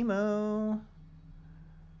got a Teemo.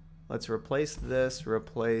 Let's replace this,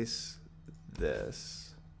 replace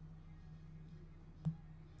this.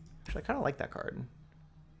 Actually, I kind of like that card.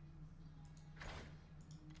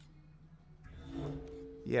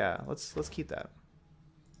 Yeah, let's keep that.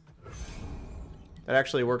 That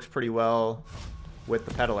actually works pretty well with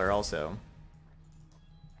the peddler also.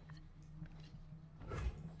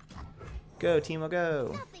 Go, Teemo,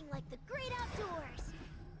 go. Nothing like the great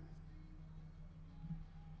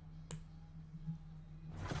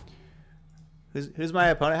outdoors. Who's my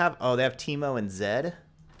opponent have? Oh, they have Teemo and Zed.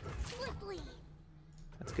 Swiftly.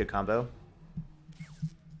 That's a good combo.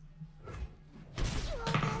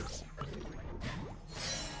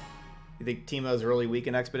 You think Teemo's really weak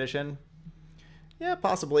in Expedition? Yeah,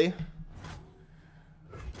 possibly.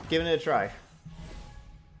 Giving it a try.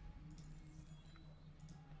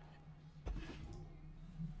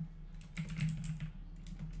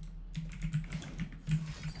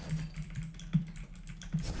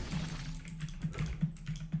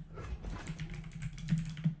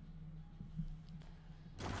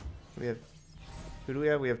 We have, who do we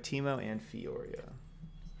have? We have Teemo and Fiora.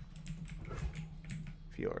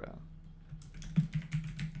 Fiora.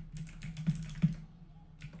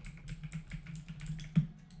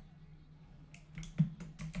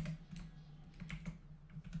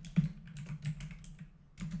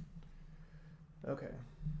 Okay.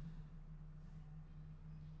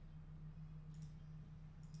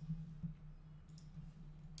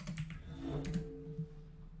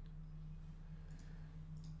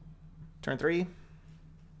 Turn 3.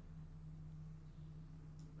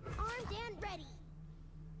 Armed and ready.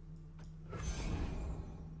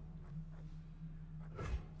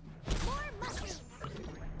 More mushrooms.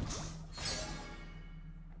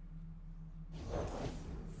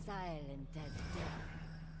 Silent as death.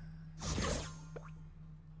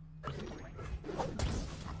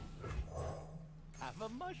 Have a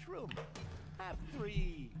mushroom. Have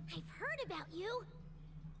 3. I've heard about you.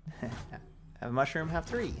 Have a mushroom, have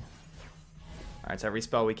 3. Alright, so every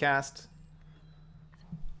spell we cast,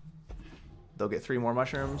 they'll get 3 more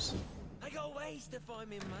mushrooms. I got ways to find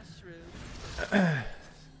me mushroom.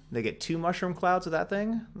 They get 2 mushroom clouds with that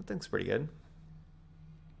thing. That thing's pretty good.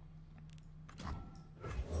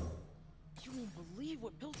 You won't believe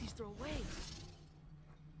what Pilties throw away.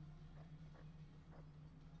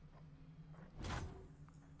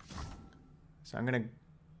 So I'm gonna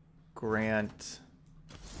grant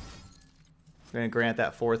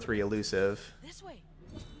that 4/3 elusive. This way.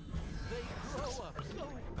 They grow up so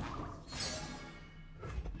fast.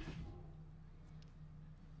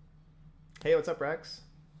 Hey, what's up, Rex?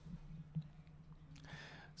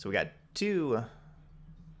 So we got 2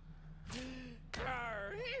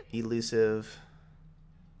 elusive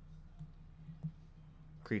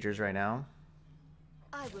creatures right now.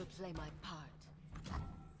 I will play my part.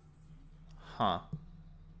 Huh.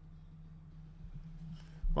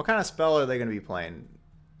 What kind of spell are they going to be playing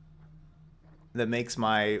that makes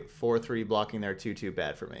my 4/3 blocking their 2/2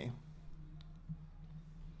 bad for me?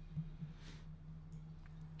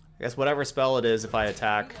 I guess whatever spell it is, if I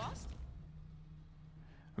attack.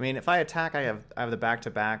 I mean, if I attack, I have the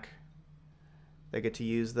back-to-back they get to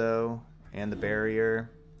use, though, and the barrier.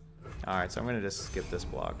 Alright, so I'm going to just skip this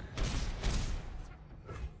block.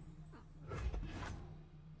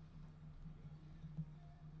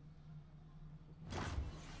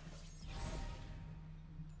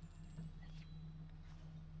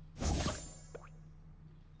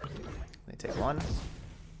 They take 1.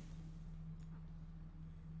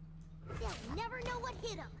 They'll never know what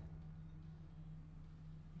hit them.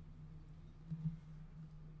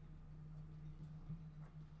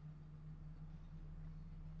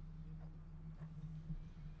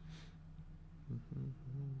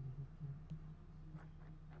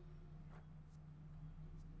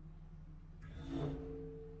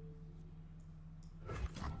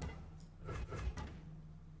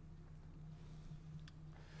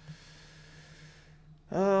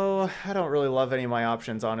 Oh, I don't really love any of my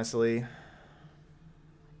options, honestly.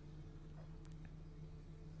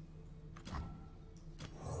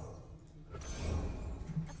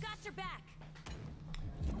 I've got your back.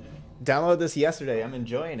 Downloaded this yesterday. I'm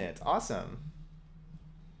enjoying it. Awesome.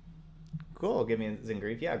 Cool. Give me some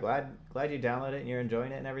grief. Yeah, glad you downloaded it and you're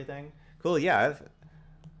enjoying it and everything. Cool. Yeah,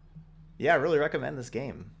 I really recommend this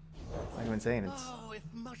game. Like I've been saying, it's Oh, if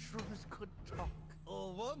mushrooms could talk.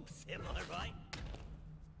 Or once, am I right?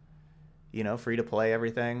 free to play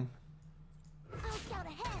everything. I'll scout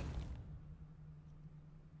ahead.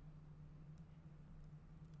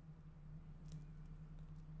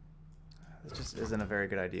 This just isn't a very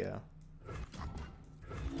good idea.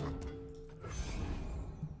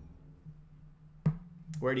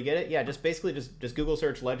 Where do you get it? Yeah, just basically just Google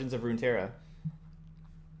search Legends of Runeterra.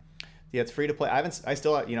 Yeah, it's free to play. I haven't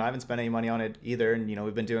spent any money on it either, and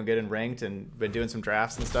we've been doing good in ranked and been doing some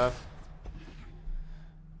drafts and stuff.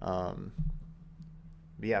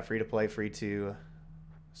 But yeah, free to play, free to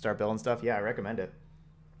start building stuff. Yeah, I recommend it.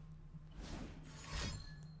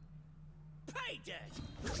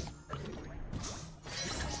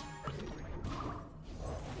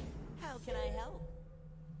 help?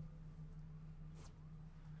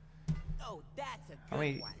 Oh, that's a good How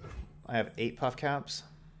many? one. I have 8 puff caps.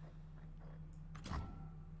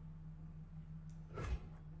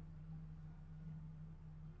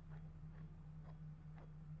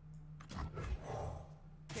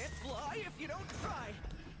 Can't fly if you don't try.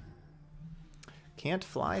 Can't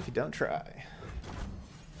fly if you don't try.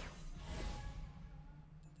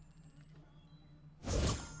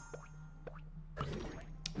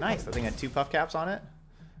 Nice. That thing had 2 puff caps on it.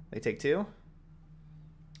 They take 2.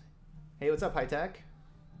 Hey, what's up, High Tech?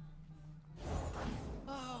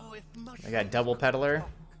 Oh, if I got double peddler.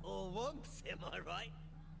 or once, am I right?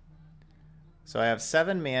 So I have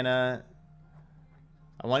 7 mana.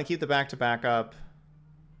 I want to keep the back-to-back up.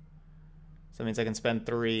 So that means I can spend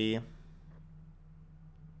 3.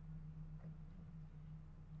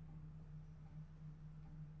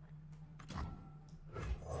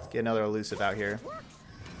 Let's get another elusive out here. Works.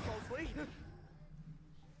 Mostly.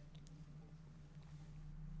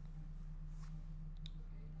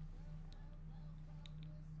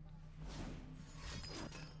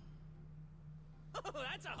 Oh,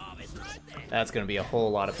 that's a harvest right there. That's going to be a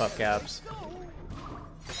whole lot of puff caps.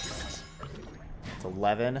 It's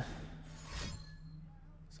 11.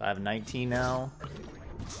 So I have 19 now.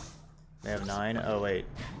 They have 9. Oh, wait.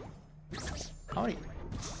 How many?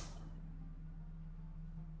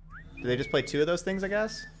 Do they just play 2 of those things, I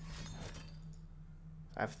guess?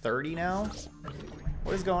 I have 30 now?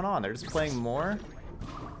 What is going on? They're just playing more?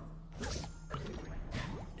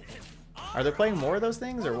 Are they playing more of those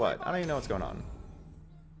things or what? I don't even know what's going on.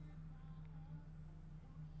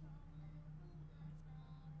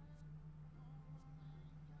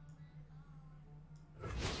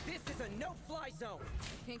 This is a no-fly zone.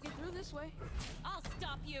 Can't get through this way. I'll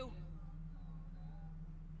stop you.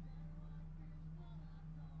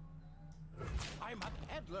 I'm a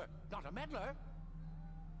peddler, not a meddler.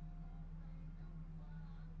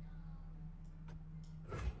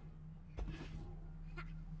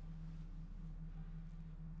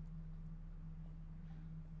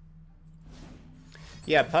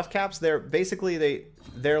 Yeah, puff caps, they're basically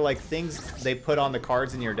they're like things they put on the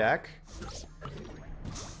cards in your deck.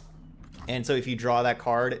 And so if you draw that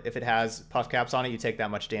card, if it has puff caps on it, you take that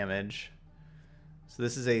much damage. So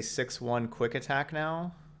this is a 6/1 quick attack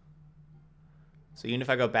now. So even if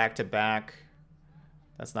I go back to back,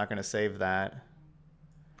 that's not going to save that.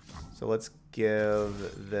 So let's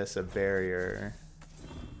give this a barrier.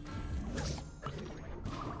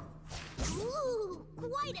 Ooh,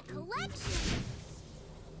 quite a collection.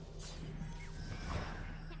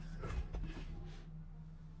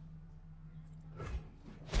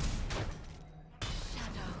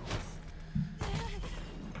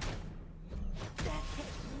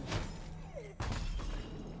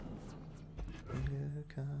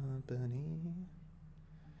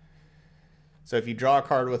 So if you draw a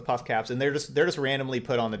card with puff caps, and they're just randomly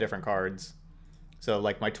put on the different cards. So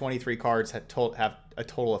like my 23 cards have a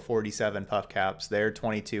total of 47 puff caps. Their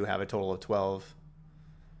 22 have a total of 12.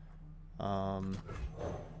 Charged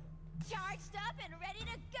up and ready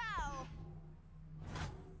to go.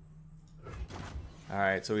 All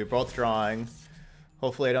right, so we're both drawing.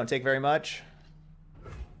 Hopefully I don't take very much.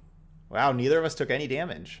 Wow, neither of us took any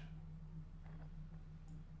damage.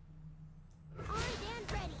 Armed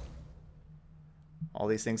and ready. All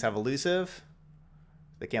these things have elusive.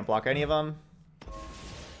 They can't block any of them.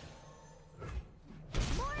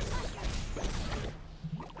 More thunder.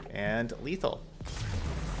 And lethal.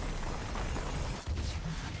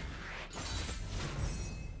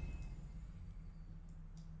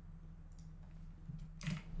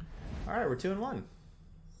 All right, we're 2-1.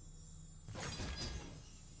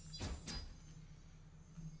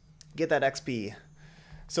 Get that XP.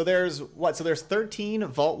 So there's what? So there's 13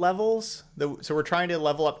 vault levels. So we're trying to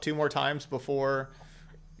level up 2 more times before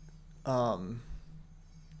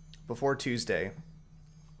Tuesday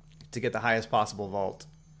to get the highest possible vault.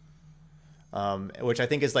 Which I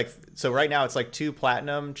think is like, so right now it's like 2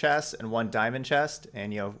 platinum chests and 1 diamond chest,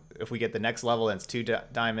 and you know, if we get the next level, then it's 2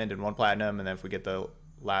 diamond and 1 platinum, and then if we get the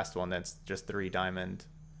last one, that's just 3 diamond.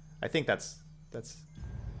 I think that's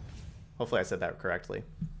hopefully I said that correctly.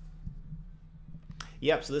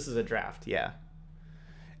 Yep, so this is a draft, yeah.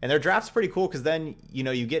 And their draft's pretty cool because then, you know,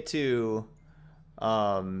 you get to,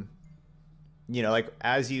 you know, like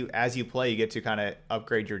as you play, you get to kind of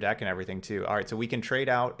upgrade your deck and everything too. All right, so we can trade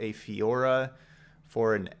out a Fiora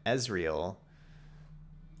for an Ezreal.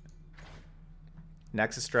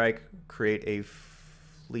 Nexus Strike, create a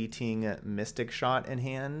fleeting Mystic Shot in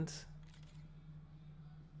hand.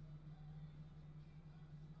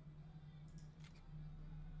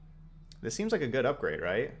 This seems like a good upgrade,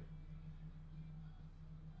 right?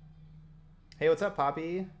 Hey, what's up,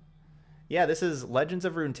 Poppy? Yeah, this is Legends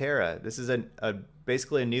of Runeterra. This is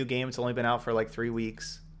basically a new game. It's only been out for like 3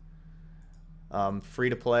 weeks.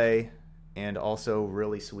 Free to play, and also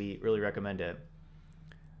really sweet. Really recommend it.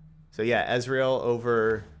 So yeah, Ezreal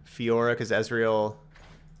over Fiora, because Ezreal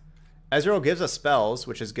gives us spells,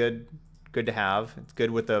 which is good to have. It's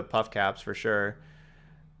good with the puffcaps for sure.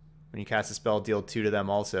 When you cast a spell, deal 2 to them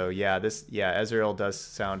also. Yeah, Ezreal does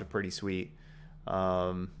sound pretty sweet.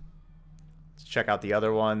 Let's check out the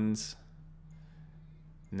other ones.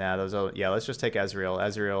 Nah, those are, yeah, let's just take Ezreal.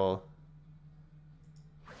 Ezreal.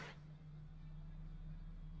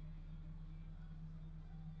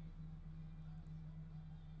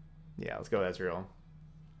 Yeah, let's go Ezreal.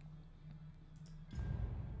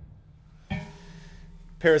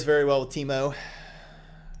 Pairs very well with Teemo.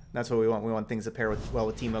 That's what we want. We want things that pair well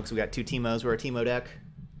with Teemo, because we got 2 Teemos. We're a Teemo deck.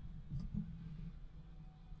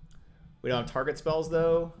 We don't have target spells,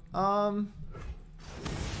 though.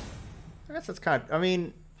 I guess that's kind of... I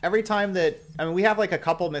mean, every time that... I mean, we have like a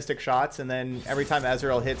couple Mystic Shots, and then every time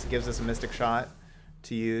Ezreal hits, it gives us a Mystic Shot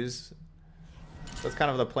to use. So that's kind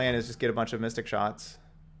of the plan, is just get a bunch of Mystic Shots.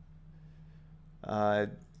 I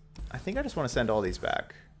think I just want to send all these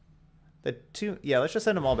back. The 2... Yeah, let's just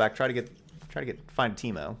send them all back. Try to find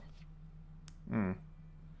Teemo. That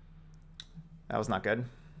was not good.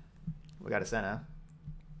 We got a Senna.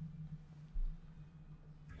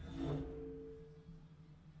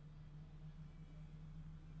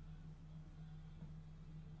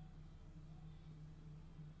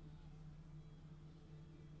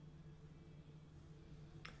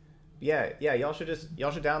 Yeah, y'all should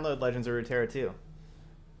download Legends of Runeterra too.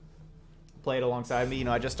 Play it alongside me. You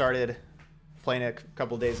know, I just started playing it a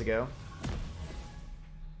couple days ago.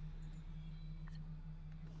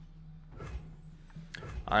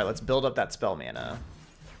 All right, let's build up that spell mana.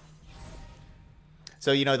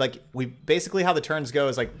 So, you know, like, we basically, how the turns go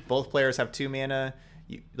is like both players have 2 mana.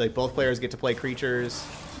 Like, both players get to play creatures.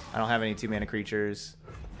 I don't have any 2 mana creatures.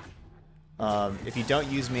 If you don't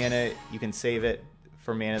use mana, you can save it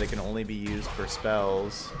for mana that can only be used for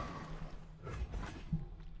spells.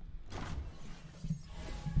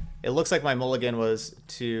 It looks like my mulligan was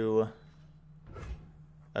too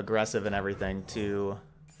aggressive and everything, too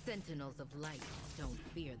Sentinels of light don't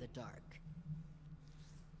fear the dark.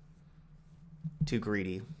 too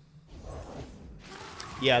greedy.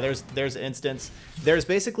 Yeah, there's instance. There's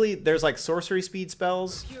like sorcery speed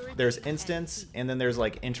spells. There's instance, and then there's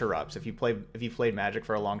like interrupts. If you've played Magic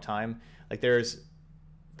for a long time, like there's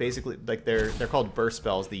basically like they're called burst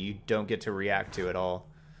spells that you don't get to react to at all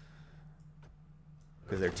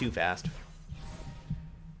because they're too fast.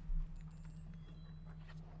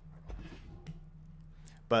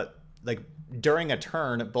 But like during a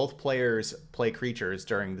turn, both players play creatures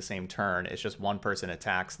during the same turn. It's just one person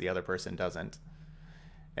attacks, the other person doesn't.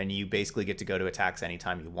 And you basically get to go to attacks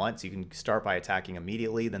anytime you want. So you can start by attacking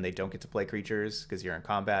immediately, then they don't get to play creatures because you're in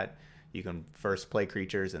combat. You can first play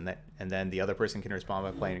creatures, and then the other person can respond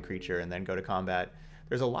by playing a creature and then go to combat.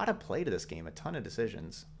 There's a lot of play to this game, a ton of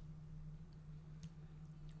decisions.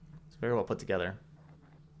 It's very well put together.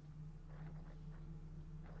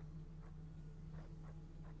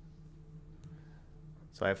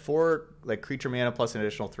 So I have 4 like creature mana plus an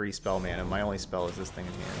additional 3 spell mana. My only spell is this thing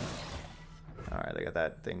in here. Alright, I got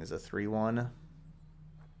that thing as a 3/1.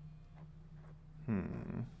 I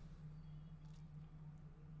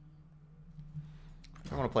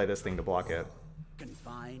want to play this thing to block it.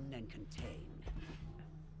 Confine and contain.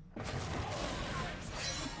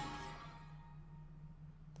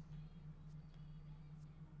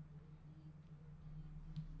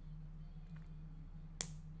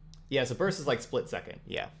 Yeah, so burst is like split second.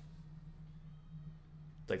 Yeah.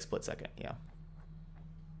 It's like split second, yeah.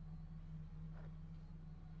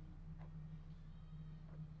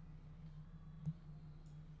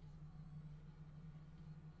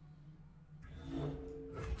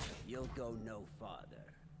 You'll go no farther.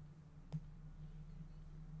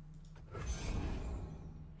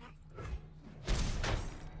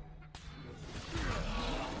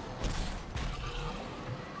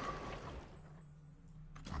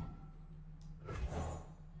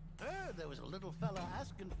 There was a little fella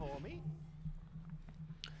asking for me.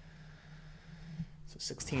 So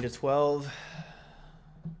 16 to 12. Of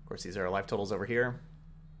course, these are our life totals over here.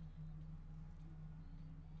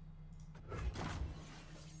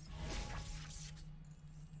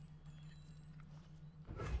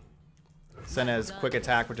 Senna's quick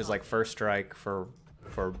attack, which is like first strike for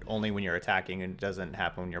only when you're attacking, and it doesn't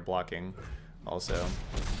happen when you're blocking also.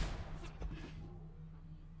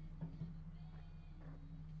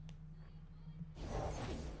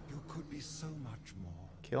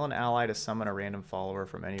 Kill an ally to summon a random follower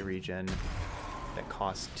from any region that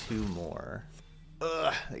costs 2 more.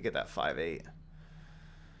 Ugh, they get that 5/8.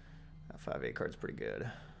 That 5/8 card's pretty good.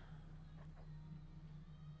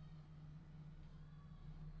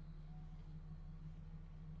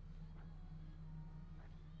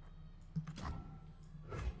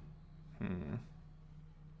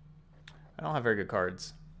 I don't have very good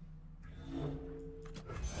cards.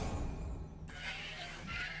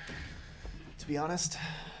 To be honest.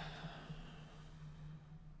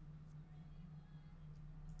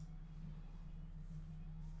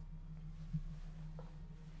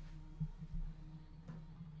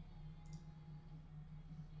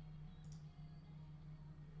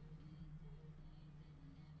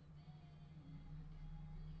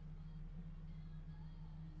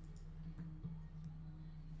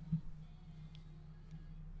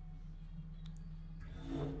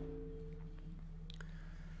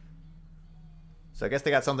 So I guess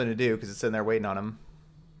they got something to do because it's sitting there waiting on them.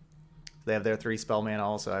 They have their 3 spell mana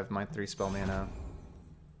also. I have my 3 spell mana.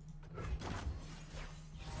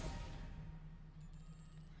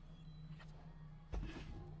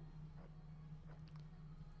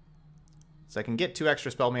 So I can get 2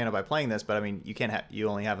 extra spell mana by playing this, but I mean, you can't. You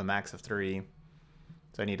only have a max of 3.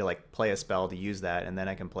 So I need to like play a spell to use that, and then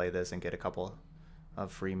I can play this and get a couple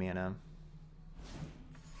of free mana.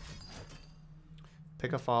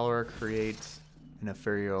 Pick a follower, create an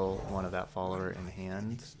ethereal one of that follower in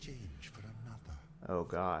hand. Oh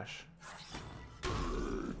gosh.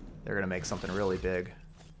 They're gonna make something really big.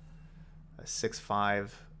 A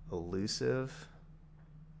 6/5 elusive.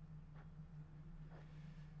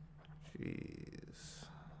 Jeez.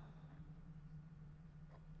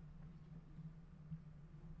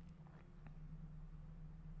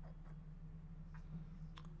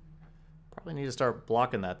 Probably need to start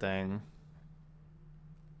blocking that thing.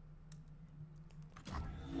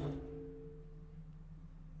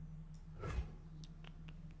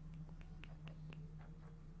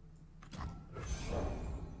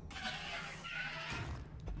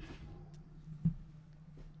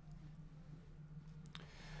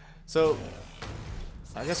 So,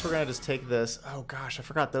 I guess we're going to just take this. Oh gosh, I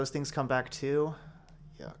forgot those things come back too.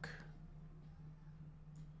 Yuck.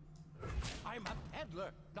 I'm a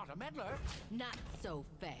peddler, not a meddler. Not so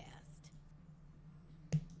fast.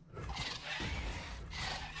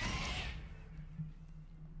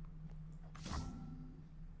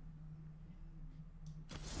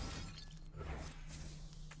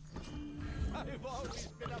 I've always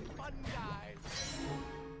been a fun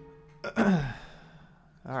guy.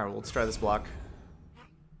 Alright, well, let's try this block.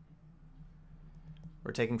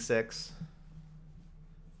 We're taking 6.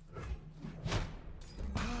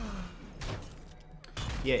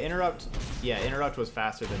 Yeah, interrupt. Yeah, interrupt was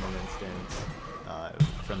faster than an instant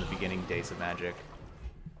from the beginning days of Magic.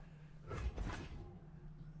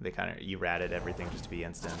 They kind of ratted everything just to be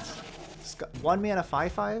instants. 1 mana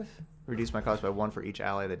 5/5. Reduce my cost by 1 for each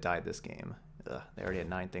ally that died this game. Ugh, they already had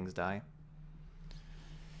 9 things die.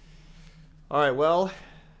 All right, well.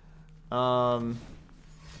 Oh,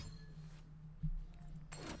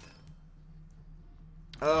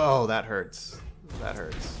 that hurts. That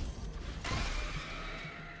hurts.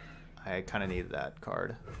 I kind of need that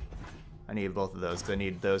card. I need both of those because I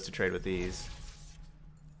need those to trade with these.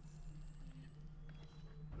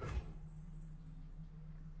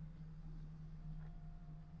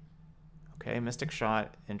 Okay, Mystic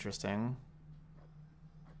Shot, interesting.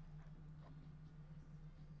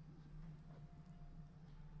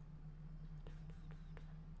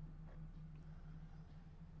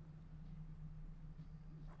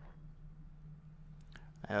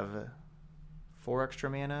 I have 4 extra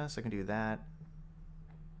mana, so I can do that.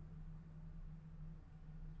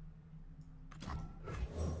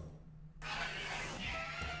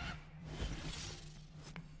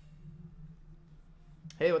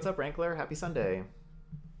 Hey, what's up, Rankler? Happy Sunday.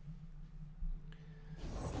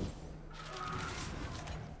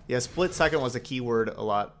 Yeah, split second was a keyword a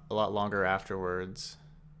lot longer afterwards.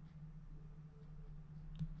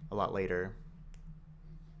 A lot later.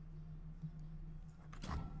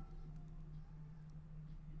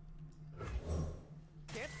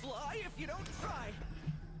 Can't fly if you don't try.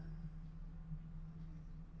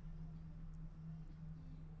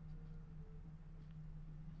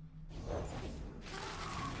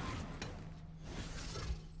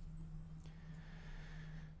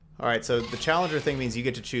 Alright, so the challenger thing means you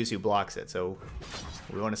get to choose who blocks it. So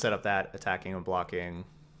we want to set up that attacking and blocking.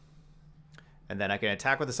 And then I can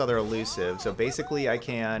attack with this other elusive. So basically I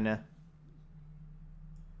can...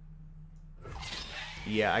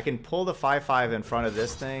 Yeah, I can pull the 5/5 in front of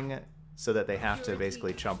this thing so that they have to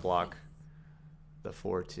basically chump block the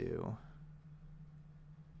 4/2.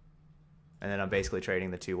 And then I'm basically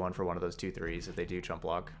trading the 2/1 for one of those 2/3s if they do chump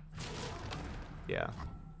block. Yeah.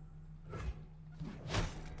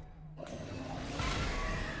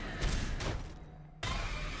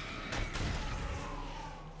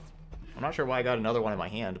 I'm not sure why I got another one in my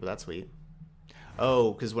hand, but that's sweet.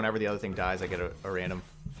 Oh, because whenever the other thing dies, I get a random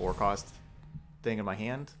 4-cost thing in my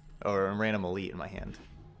hand. Or a random elite in my hand.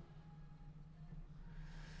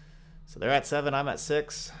 So they're at 7, I'm at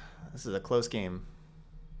 6. This is a close game.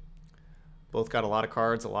 Both got a lot of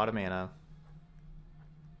cards, a lot of mana.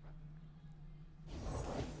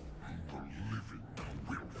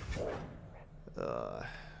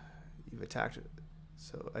 You've attacked.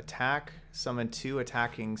 So attack, summon 2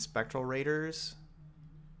 attacking Spectral Raiders.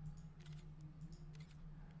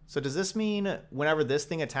 So does this mean whenever this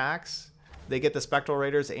thing attacks, they get the Spectral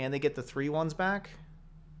Raiders and they get the 3/1s back?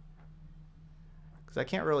 Because I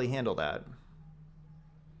can't really handle that.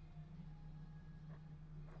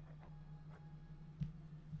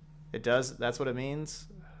 It does? That's what it means?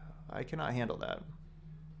 I cannot handle that.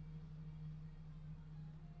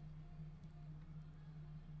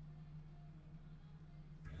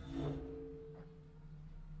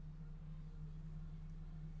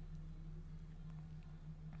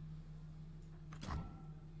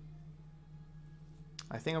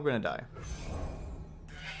 I think I'm going to die.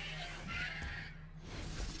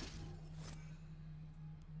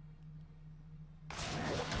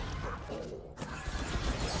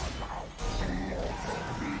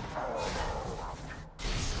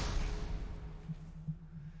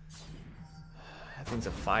 That thing's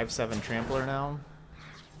a 5/7 trampler now.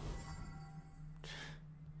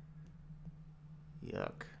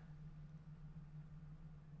 Yuck.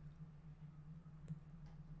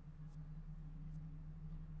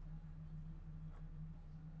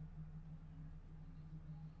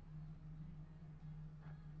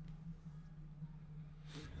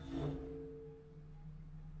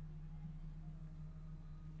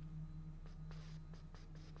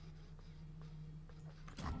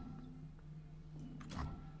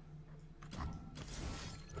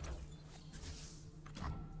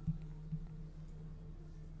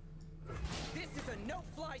 This is a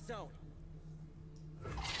no-fly zone.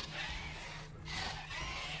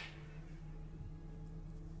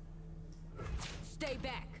 Stay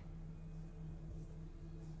back.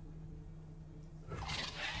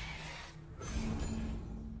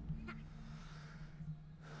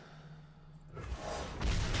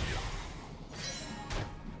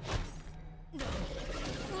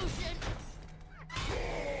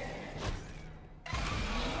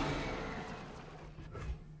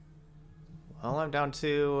 Well, I'm down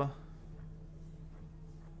to...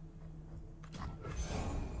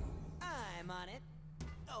 I'm on it.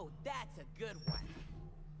 Oh, that's a good one.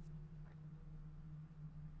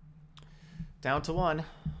 Down to 1.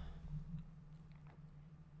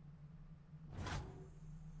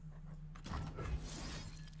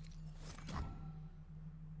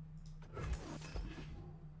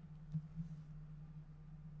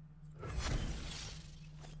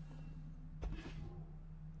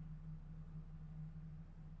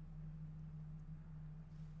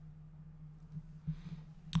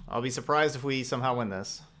 I'll be surprised if we somehow win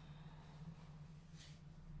this.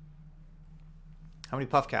 How many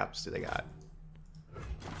puff caps do they got?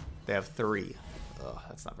 They have 3. Ugh,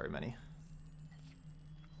 that's not very many.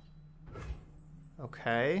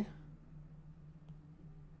 Okay.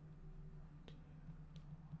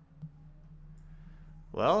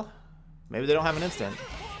 Well, maybe they don't have an instant.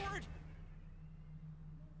 Forward!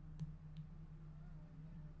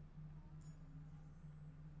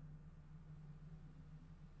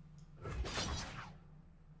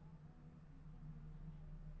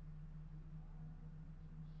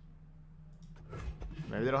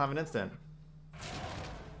 Maybe they don't have an instant.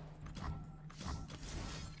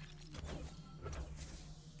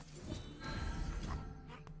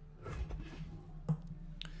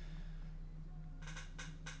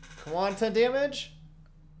 Come on, 10 damage.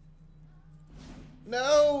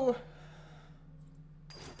 No.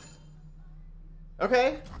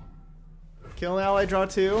 Okay. Kill an ally, draw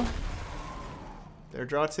 2. There,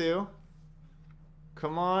 draw 2.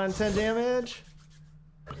 Come on, 10 damage.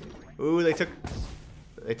 Ooh, they took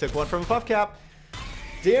one from a puff cap.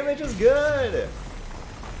 Damage is good.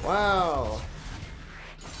 Wow.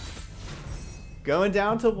 Going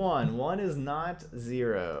down to 1. 1 is not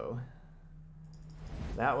 0.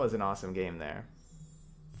 That was an awesome game there.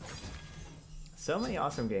 So many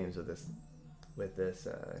awesome games with this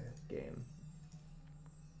game.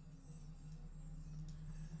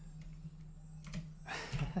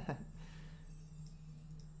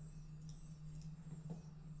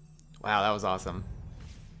 Wow, that was awesome.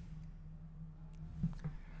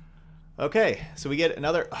 Okay, so we get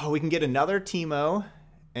another... Oh, we can get another Teemo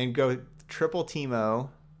and go triple Teemo.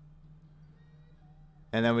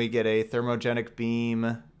 And then we get a Thermogenic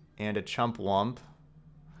Beam and a Chump Wump.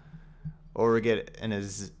 Or we get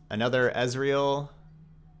another Ezreal,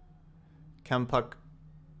 Chempunk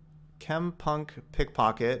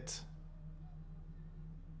Pickpocket,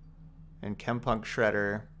 and Chempunk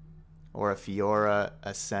Shredder, or a Fiora,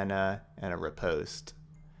 a Senna, and a Riposte.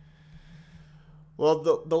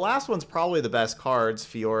 Well, the last one's probably the best cards,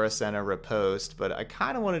 Fiora, Senna, Riposte, but I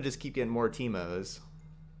kind of want to just keep getting more Teemos.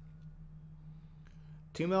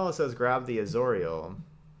 Teemo says grab the Azorial.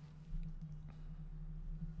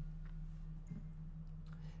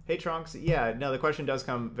 Hey Trunks, yeah, no, the question does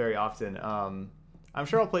come very often. I'm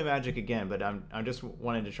sure I'll play Magic again, but I'm just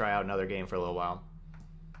wanting to try out another game for a little while.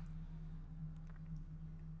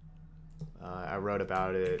 I wrote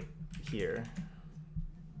about it here.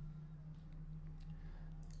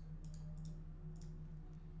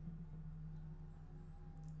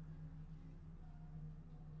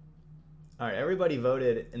 All right, everybody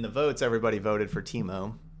voted in the votes. Everybody voted for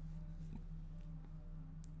Teemo.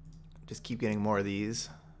 Just keep getting more of these.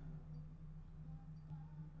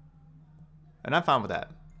 And I'm fine with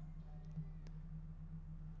that.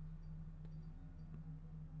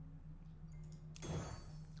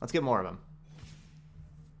 Let's get more of them.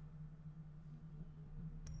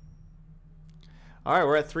 All right,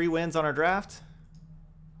 we're at 3 wins on our draft.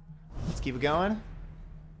 Let's keep it going.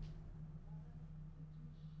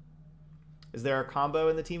 Is there a combo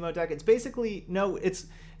in the Teemo deck? It's basically, no, it's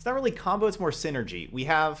not really combo, it's more synergy. We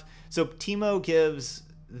have, so Teemo gives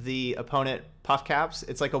the opponent puffcaps.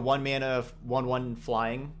 It's like a 1 mana 1/1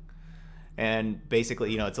 flying. And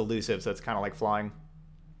basically, you know, it's elusive, so it's kind of like flying.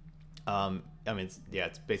 I mean,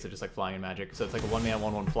 it's basically just like flying in Magic. So it's like a 1 mana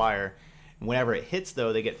 1/1 flyer. And whenever it hits,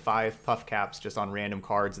 though, they get 5 puffcaps just on random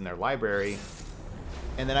cards in their library.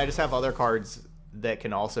 And then I just have other cards that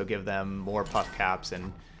can also give them more puffcaps.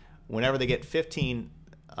 And whenever they get 15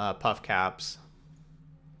 puffcaps,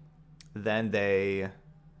 then they...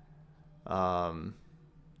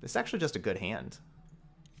 it's actually just a good hand.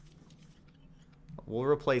 We'll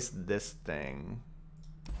replace this thing.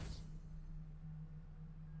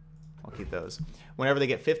 I'll keep those. Whenever they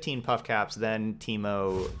get 15 puffcaps, then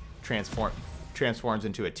Teemo transforms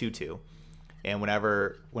into a 2/2. And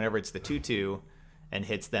whenever it's the 2/2 and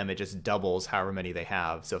hits them, it just doubles however many they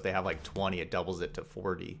have. So if they have like 20, it doubles it to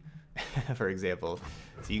 40, for example.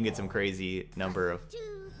 So you can get some crazy number of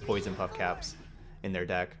poison puffcaps in their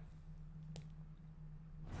deck.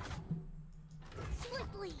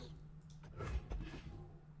 Swiftly.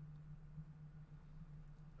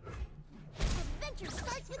 Adventure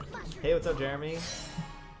starts with mushrooms. Hey, what's up, Jeremy?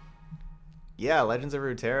 Yeah, Legends of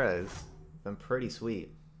Runeterra has been pretty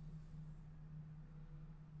sweet.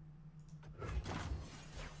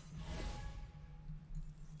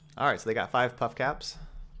 All right, so they got 5 puffcaps.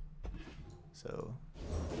 So,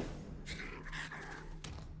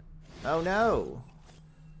 oh no!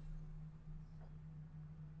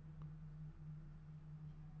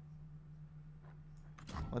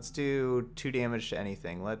 Let's do 2 damage to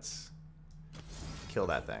anything. Let's kill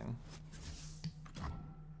that thing.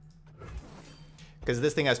 Because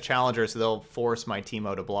this thing has Challenger, so they'll force my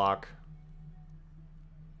Teemo to block.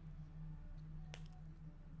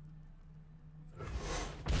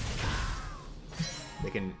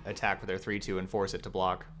 They can attack with their 3/2 and force it to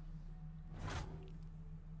block.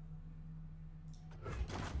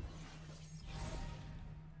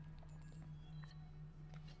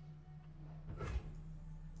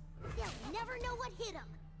 They'll never know what hit them.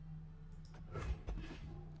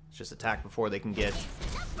 It's just attack before they can get...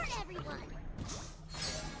 Enough for everyone.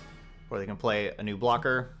 Or they can play a new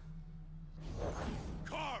blocker.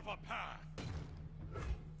 Carve a path.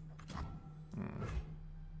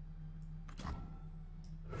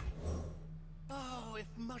 Oh, if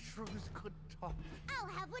mushrooms could talk. I'll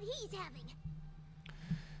have what he's having.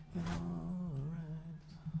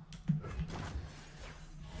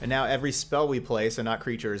 And now every spell we play, so not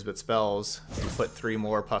creatures, but spells, we put 3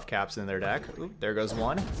 more puffcaps in their deck. Oop, there goes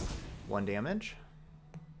 1. 1 damage.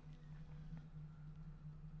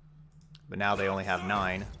 But now they only have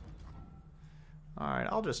 9. Alright,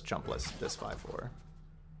 I'll just jump list this 5/4.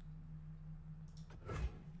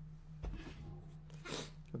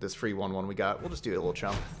 With this free 1/1 we got, we'll just do a little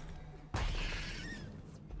chump.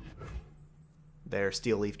 Their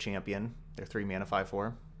Steel Leaf Champion. Their 3 mana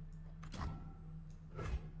 5/4.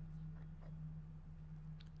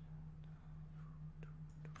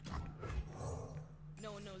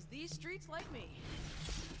 No one knows these streets like me.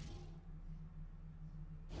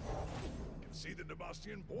 the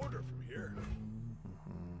Demacian border from here.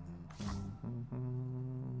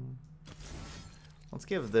 Let's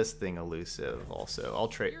give this thing elusive also. I'll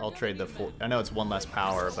trade the 4. I know it's 1 less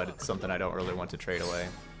power, but it's something I don't really want to trade away.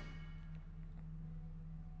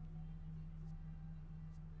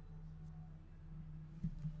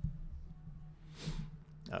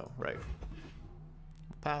 Oh, right.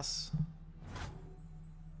 Pass.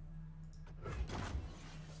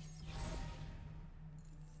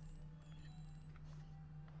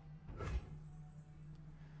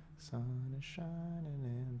 Sun is shining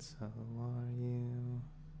and so are you.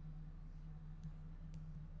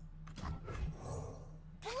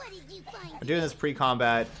 What did you find? I'm doing this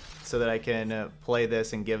pre-combat so that I can play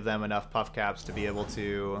this and give them enough puffcaps to be able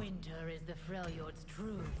to Winter is the Freljord's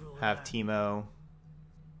true ruler. have Teemo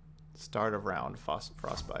start of round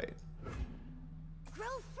frostbite. Grow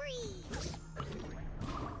free.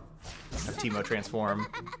 Have Teemo transform.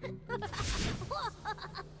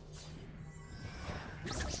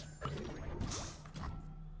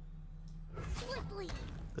 Swiftly.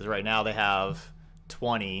 Because right now they have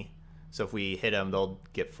 20, so if we hit them, they'll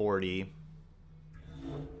get 40.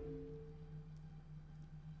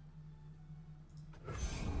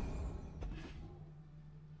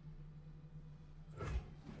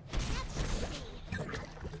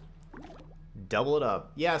 Double it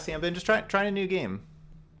up. Yeah, Sam, been just trying a new game.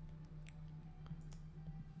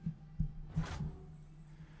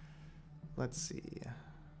 Let's see.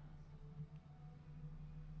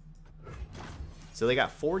 So they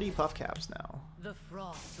got 40 puff caps now. The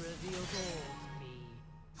frost reveals all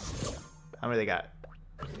to me. How many they got?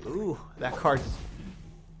 Ooh, that card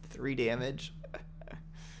 3 damage.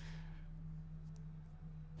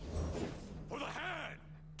 For the hand!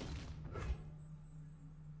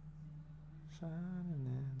 Shining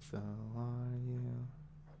and so are you.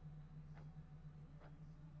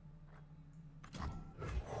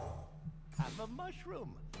 Have a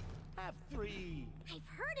mushroom. Have 3. I've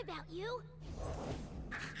heard about you.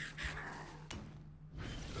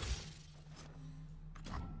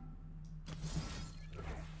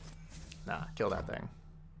 Nah, kill that thing.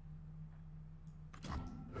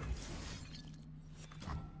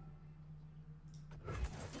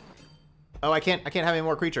 Oh, I can't have any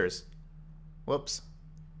more creatures. Whoops.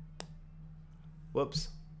 Whoops.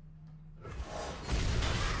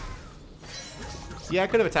 Yeah, I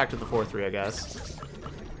could have attacked with the 4/3, I guess.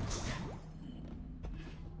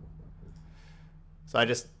 So I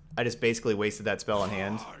just basically wasted that spell in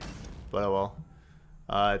hand. But oh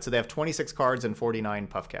well. So they have 26 cards and 49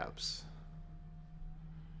 puff caps.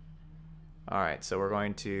 Alright, so we're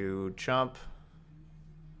going to chump.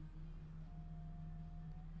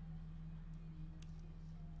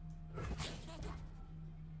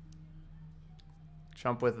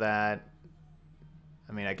 Chump with that.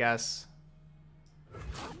 I mean, I guess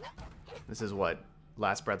this is what?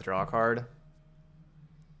 Last breath draw card.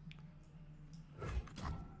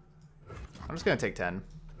 I'm just gonna take 10.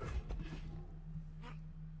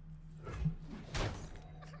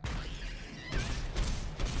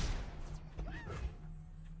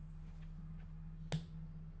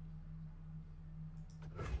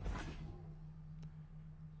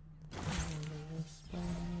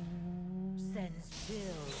 Sends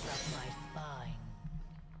chills up my spine.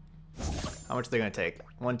 How much are they gonna take?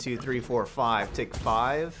 1, 2, 3, 4, 5. Take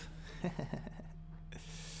 5.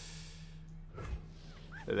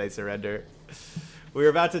 Did they surrender? We were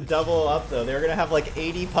about to double up though. They were gonna have like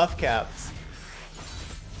 80 puff caps.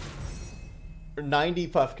 Or 90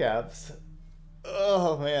 puff caps.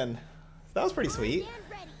 Oh man. That was pretty sweet. Stand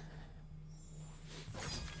ready.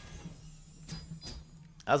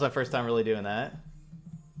 That was my first time really doing that.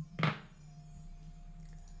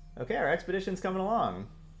 Okay, our expedition's coming along.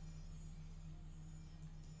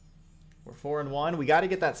 We're 4-1. We got to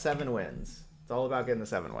get that 7 wins. It's all about getting the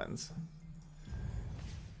 7 wins.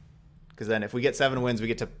 Because then if we get 7 wins, we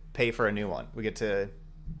get to pay for a new one. We get to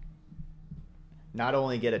not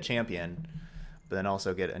only get a champion, but then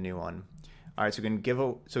also get a new one. All right, so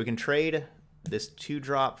we can trade this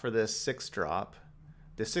 2-drop for this 6-drop.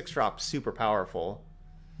 This 6-drop's super powerful.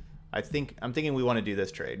 I'm thinking we want to do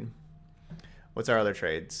this trade. What's our other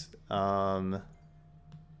trades? That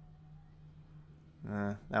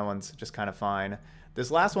one's just kind of fine. This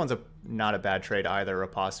last one's not a bad trade either.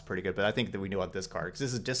 Rapace is pretty good, but I think that we want this card. Because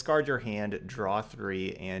this is discard your hand, draw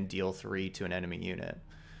 3, and deal 3 to an enemy unit.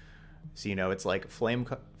 So, you know, it's like Flame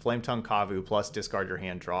Tongue Kavu plus discard your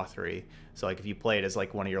hand, draw 3. So, like, if you play it as,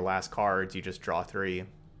 like, one of your last cards, you just draw 3.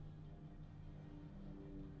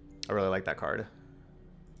 I really like that card.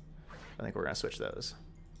 I think we're going to switch those.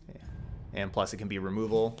 Yeah. And plus it can be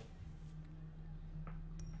removal.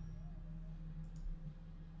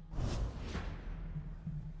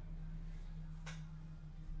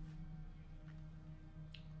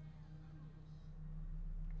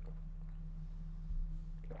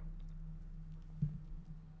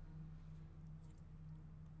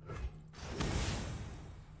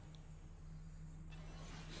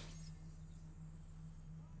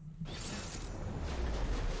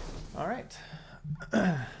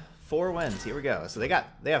 4 wins. Here we go. So they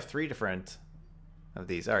have 3 different of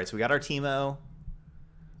these. All right, so we got our Teemo.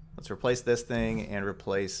 Let's replace this thing and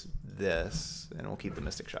replace this, and we'll keep the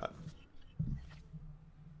Mystic Shot.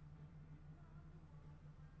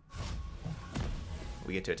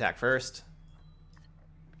 We get to attack first.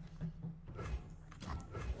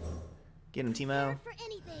 Get him, Teemo. For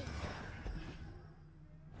anything.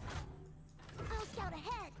 I'll scout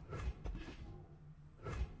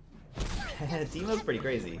ahead. Teemo's pretty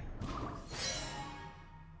crazy.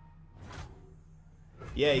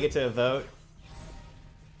 Yeah, you get to vote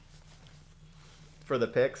for the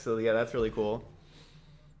pick, so yeah, that's really cool.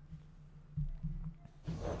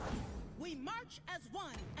 We march as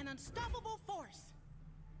one, an unstoppable force.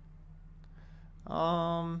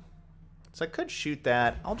 So I could shoot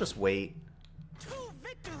that. I'll just wait. To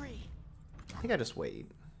victory. I think I just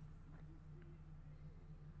wait.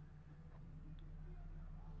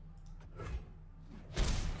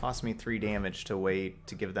 Cost me 3 damage to wait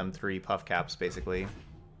to give them 3 puff caps, basically.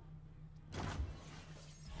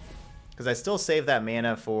 Because I still save that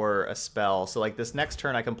mana for a spell. So like this next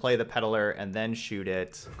turn I can play the Peddler and then shoot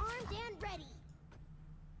it. Armed and ready.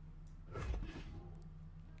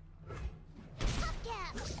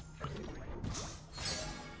 Puffcaps.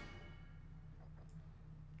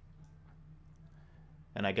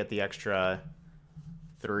 And I get the extra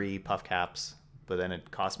 3 puff caps, but then it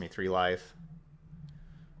costs me 3 life.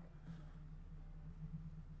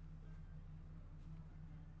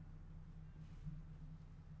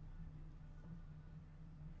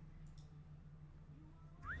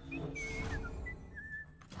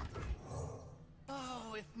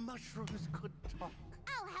 Oh, if mushrooms could talk.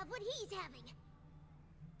 I'll have what he's having.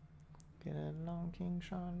 Get along, King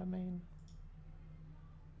Charlemagne.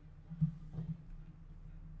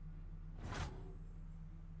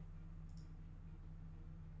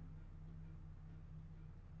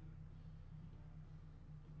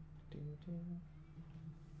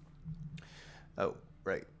 Oh,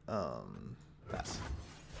 right. Pass.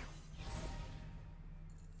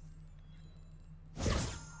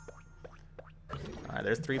 Alright,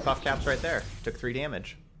 there's 3 puff caps right there. Took 3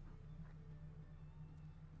 damage.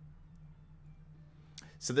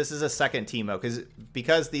 So this is a second Teemo,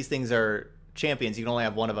 because these things are champions, you can only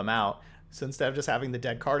have one of them out. So instead of just having the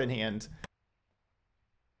dead card in hand,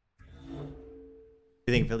 you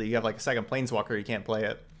think you have like a second Planeswalker, you can't play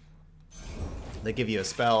it. They give you a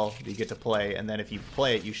spell that you get to play, and then if you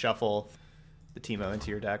play it, you shuffle the Teemo into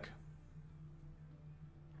your deck.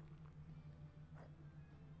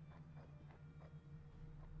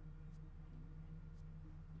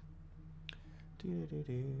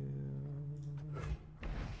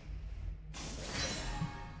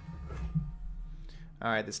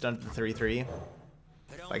 Alright, that's done to the 3-3. If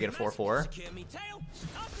I get a 4-4.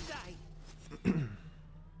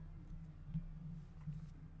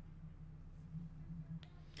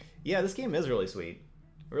 Yeah, this game is really sweet.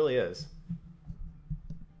 It really is.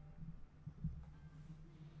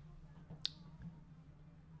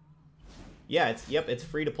 Yeah, it's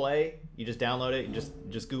free to play. You just download it. You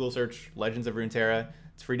just Google search Legends of Runeterra.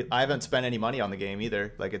 It's free to, I haven't spent any money on the game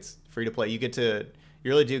either. Like, it's free to play. You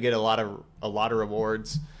really do get a lot of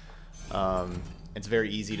rewards. It's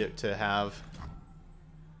very easy to have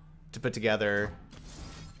to put together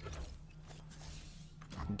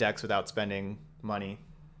decks without spending money.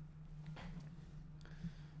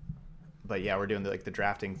 But yeah, we're doing the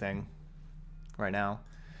drafting thing right now.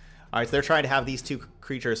 All right, so they're trying to have these 2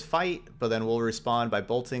 creatures fight, but then we'll respond by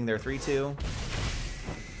bolting their 3/2.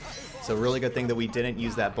 So really good thing that we didn't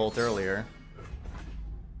use that bolt earlier.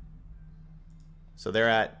 So they're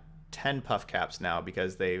at 10 puff caps now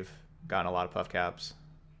because they've gotten a lot of puff caps.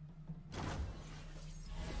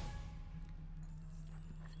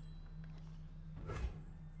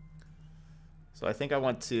 So I think I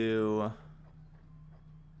want to...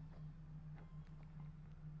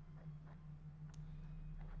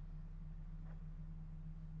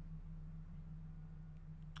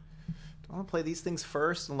 I want to play these things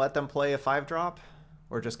first and let them play a 5-drop,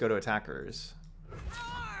 or just go to attackers.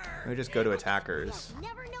 Let me just go to attackers,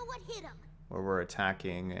 Never know what hit him. where we're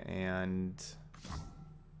attacking, and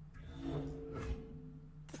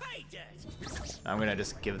I'm gonna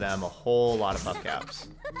just give them a whole lot of puff caps.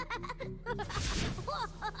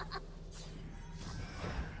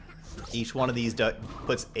 Each one of these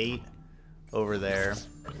puts 8 over there.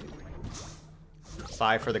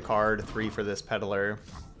 5 for the card, 3 for this Peddler.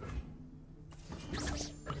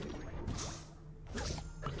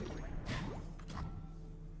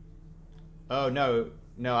 Oh no,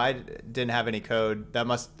 I didn't have any code. That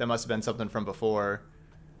must have been something from before.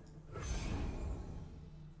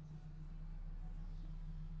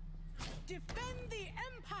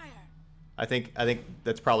 I think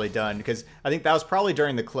that's probably done, because I think that was probably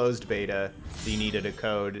during the closed beta that you needed a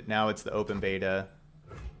code. Now it's the open beta.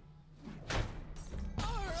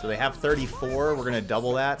 So they have 34. We're gonna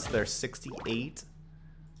double that, so there's 68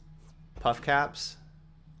 puff caps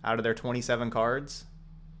out of their 27 cards.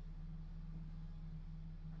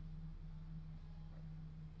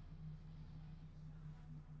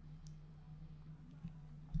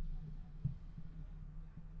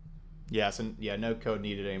 Yeah, so yeah, no code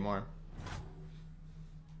needed anymore.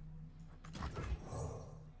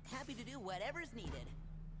 Happy to do whatever's needed.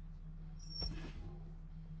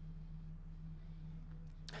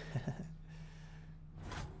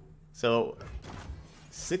 So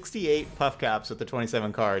 68 puff caps with the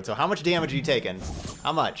 27 cards. So how much damage are you taking?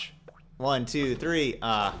 How much? 1, 2, 3.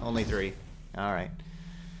 Only 3. All right.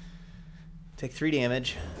 Take 3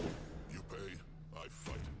 damage. You pay, I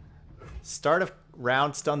fight. Start of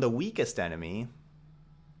round, stun the weakest enemy.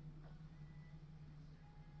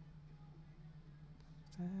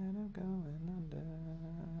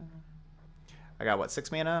 I got what,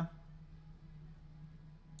 6 mana?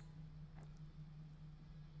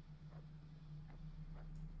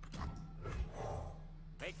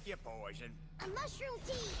 Take your poison. A mushroom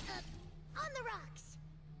tea, on the rocks.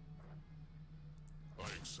 I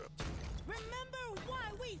accept. Remember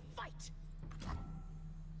why we fight.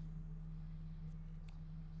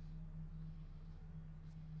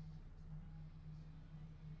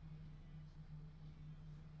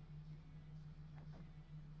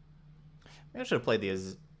 Maybe I should have played the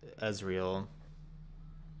Ezreal.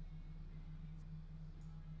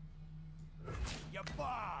 You're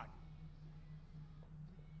barred.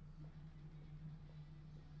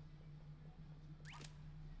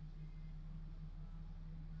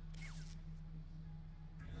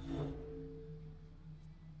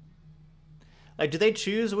 Like, do they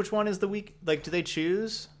choose which one is the weak? Like, do they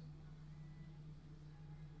choose?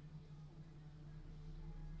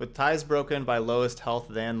 With ties broken by lowest health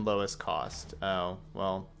than lowest cost. Oh,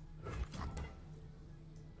 well.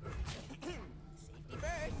 Safety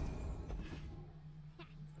first.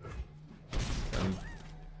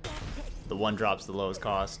 The one drops the lowest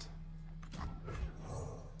cost.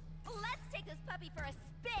 Let's take this puppy for a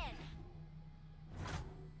spin.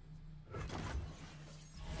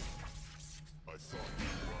 I thought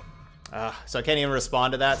you run. So I can't even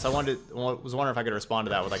respond to that. So was wondering if I could respond to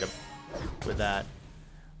that with like with that.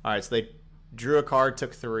 All right, so they drew a card,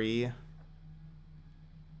 took 3.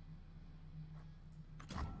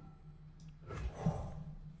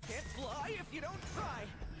 Can't fly if you don't try.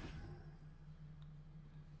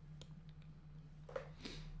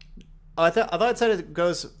 Oh, I thought it said it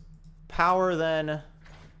goes power then.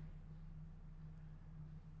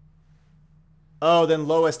 Oh, then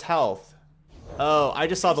lowest health. Oh, I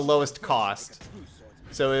just saw the lowest cost.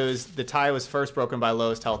 So it was the tie was first broken by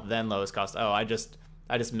lowest health, then lowest cost. Oh, I just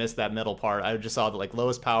missed that middle part. I just saw the like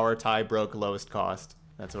lowest power, tie broke, lowest cost.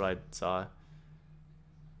 That's what I saw.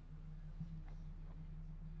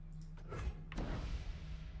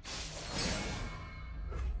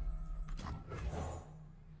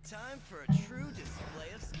 Time for a true display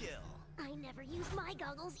of skill. I never use my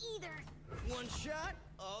goggles either. One shot,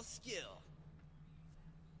 all skill.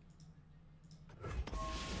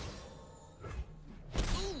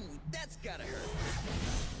 Ooh, that's gotta hurt.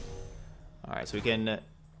 All right, so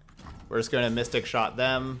we're just going to Mystic Shot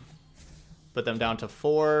them, put them down to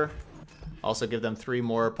 4, also give them 3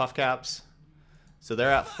 more puff caps. So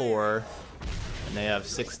they're at 4, and they have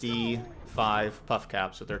 65 puff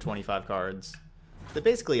caps with their 25 cards. They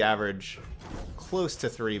basically average close to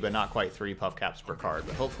 3, but not quite 3 puff caps per card.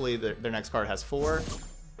 But hopefully their next card has 4.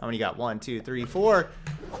 How many you got? 1, 2, 3, 4.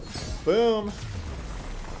 Boom.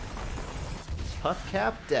 Puff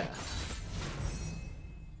cap death.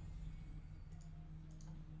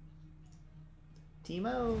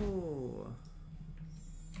 Teemo.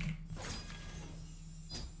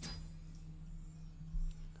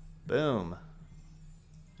 Boom.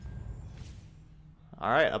 All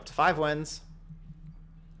right, up to 5 wins.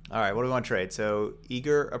 All right, what do we want to trade? So,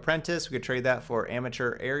 Eager Apprentice, we could trade that for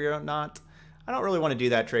Amateur Aeronaut. I don't really want to do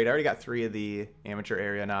that trade. I already got 3 of the Amateur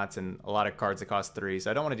Aeronauts and a lot of cards that cost 3, so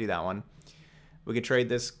I don't want to do that one. We could trade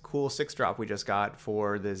this cool 6-drop we just got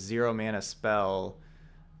for the 0 mana spell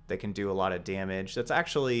that can do a lot of damage.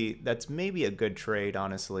 That's maybe a good trade,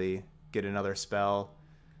 honestly. Get another spell.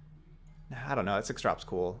 I don't know, that 6-drop's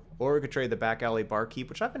cool. Or we could trade the Back Alley Barkeep,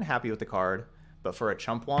 which I've been happy with the card, but for a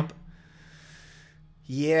Chump Wump.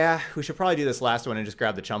 Yeah, we should probably do this last one and just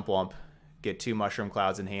grab the Chump Wump. Get 2 Mushroom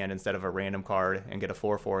Clouds in hand instead of a random card, and get a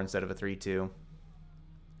 4/4 instead of a 3/2.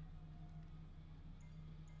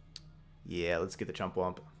 Yeah, let's get the Chump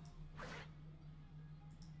Wump.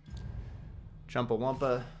 Chumpa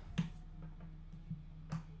Wumpa.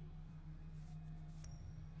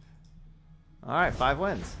 Alright, 5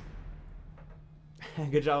 wins.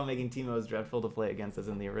 Good job on making Teemo as dreadful to play against as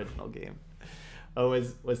in the original game. Oh,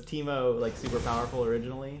 was Teemo like super powerful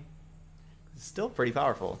originally? Still pretty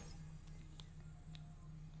powerful.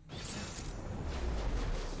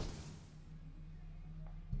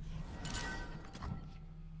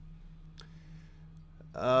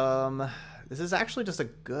 This is actually just a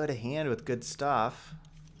good hand with good stuff,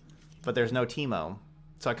 but there's no Teemo.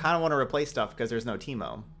 So I kind of want to replace stuff because there's no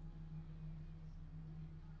Teemo.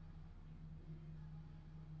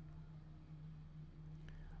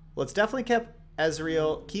 Let's definitely keep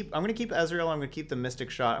Ezreal. I'm going to keep Ezreal. I'm going to keep the Mystic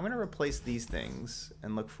Shot. I'm going to replace these things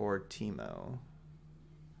and look for Teemo.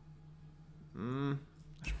 I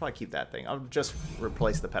should probably keep that thing. I'll just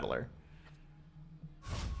replace the Peddler.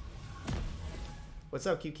 What's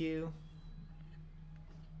up, QQ?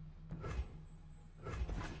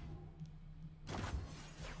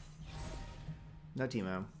 No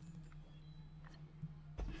Teemo.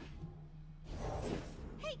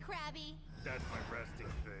 Hey, Krabby. That's my resting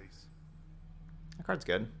face. That card's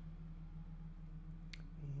good.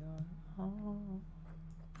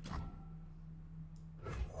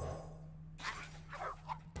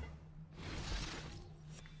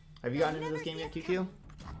 Have you gotten into this game yet, QQ?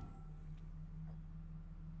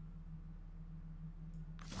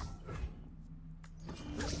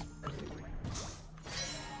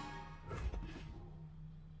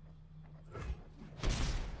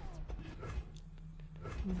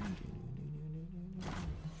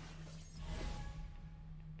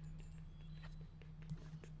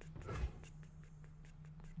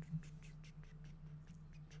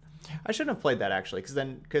 I shouldn't have played that actually,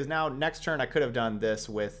 because now next turn I could have done this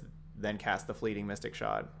with then cast the fleeting Mystic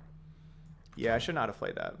Shot. Yeah, I should not have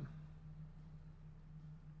played that.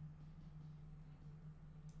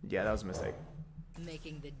 Yeah, that was a mistake.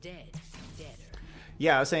 Making the dead deader.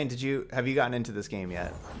 Yeah, I was saying, have you gotten into this game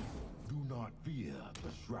yet? Do not fear the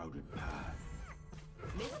shrouded path.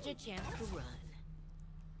 Missed your chance to run.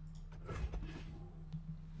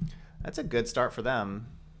 That's a good start for them.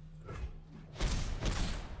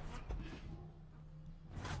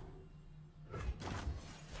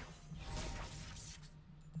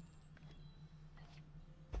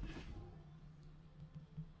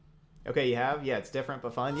 Okay, you have? Yeah, it's different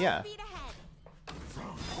but fun. Yeah. Speed ahead.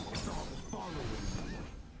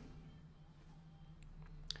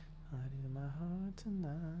 I do my heart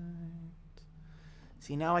tonight.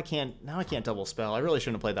 See, now I can't double spell. I really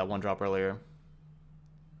shouldn't have played that one drop earlier.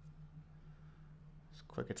 Just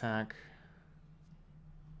quick attack.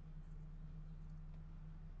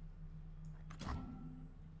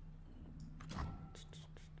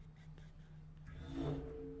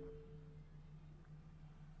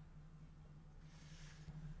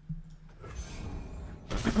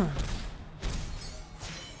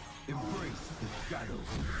 Embrace the shadows.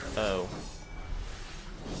 Oh.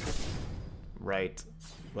 Right.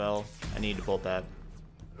 Well, I need to bolt that.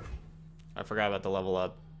 I forgot about the level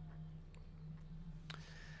up.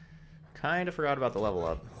 Kinda forgot about the level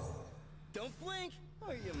up. Don't blink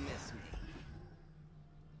or you miss me.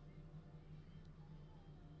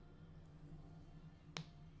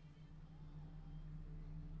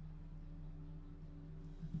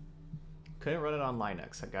 Couldn't run it on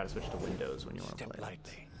Linux. I gotta switch to Windows when you want to Step play it.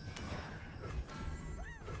 lightly.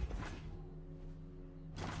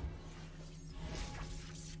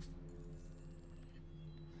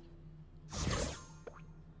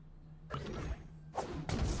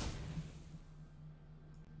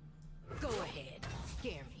 Go ahead,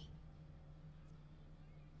 scare me.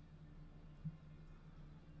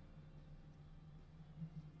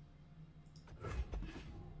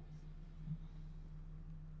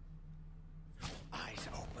 Eyes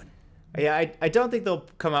open. Yeah, I don't think they'll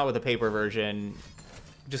come out with a paper version,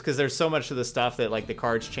 just because there's so much of the stuff that like the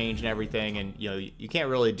cards change and everything, and you can't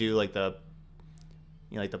really do like the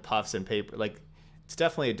like the puffs and paper. Like it's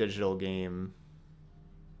definitely a digital game.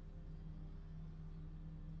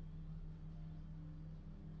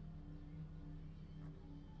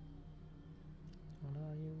 What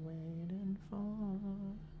are you waiting for?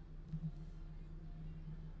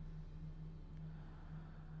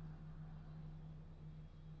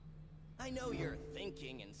 I know you're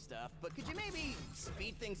thinking and stuff, but could you maybe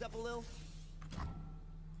speed things up a little?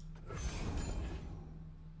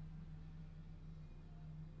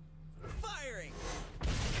 Firing!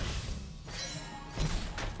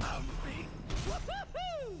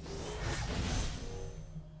 Woo-hoo-hoo!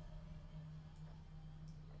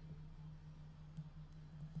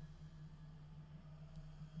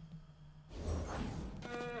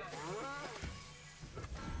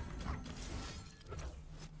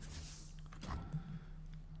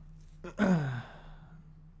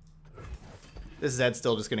 This Zed's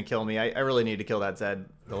still just gonna kill me. I really need to kill that Zed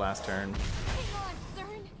the last turn. Hang on,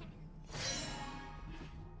 Zern.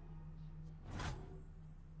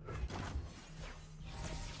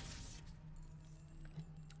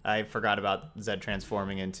 I forgot about Zed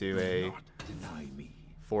transforming into a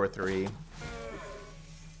 4/3.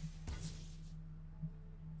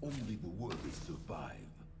 Only the worthy survive.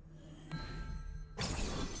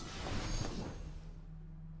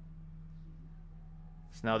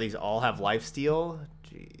 So now these all have lifesteal?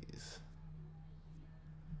 Jeez.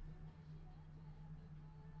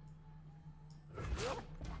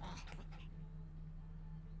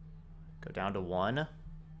 Go down to 1.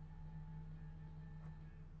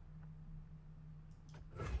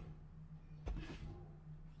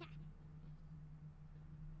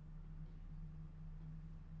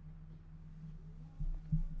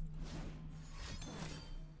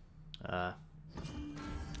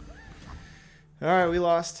 Alright, we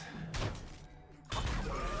lost.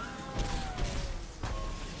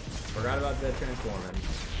 Forgot about that transforming.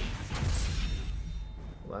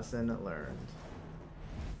 Lesson learned.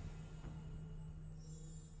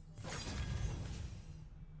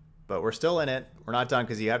 But we're still in it. We're not done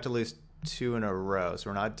because you have to lose 2 in a row, so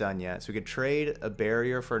we're not done yet. So we could trade a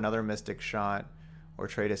barrier for another mystic shot, or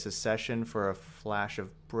trade a secession for a flash of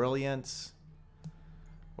brilliance,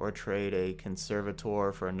 or trade a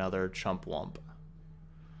conservator for another chump wump.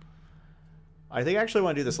 I think I actually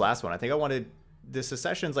want to do this last one. I think I wanted... This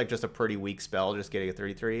secession's like just a pretty weak spell, just getting a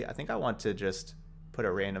 3/3. I think I want to just put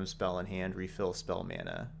a random spell in hand, refill spell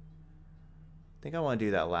mana. I think I want to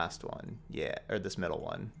do that last one. Yeah, or this middle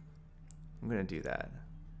one. I'm going to do that.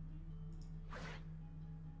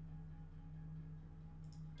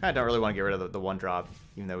 I don't really want to get rid of the 1-drop,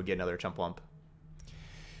 even though we get another chump wump.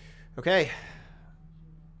 Okay.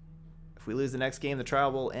 If we lose the next game, the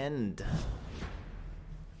trial will end.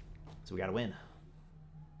 So we gotta win.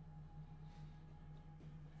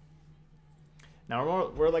 Now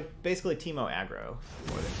we're like basically Teemo aggro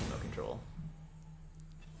more than Teemo control.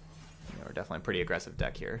 Yeah, we're definitely a pretty aggressive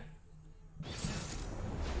deck here.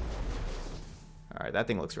 Alright, that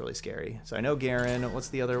thing looks really scary. So I know Garen. What's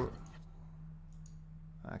the other?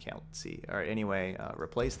 I can't see. Alright, anyway,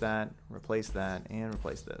 replace that, and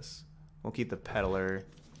replace this. We'll keep the Peddler.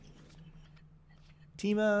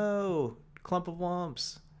 Teemo! Clump of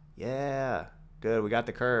Wumps. Yeah. Good, we got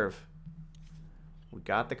the curve. We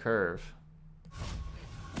got the curve.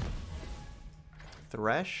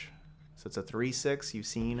 Thresh. So it's a 3/6. You've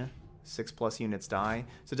seen 6+ units die.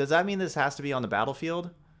 So does that mean this has to be on the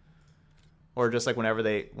battlefield? Or just like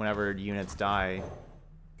whenever units die?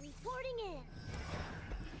 Reporting in.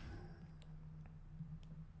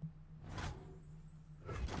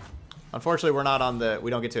 Unfortunately, we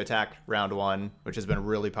don't get to attack round 1, which has been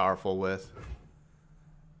really powerful with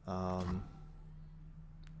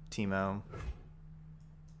Teemo.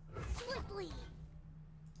 Swiftly.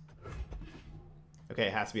 Okay,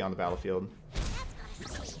 it has to be on the battlefield.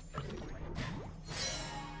 That's gotta stay.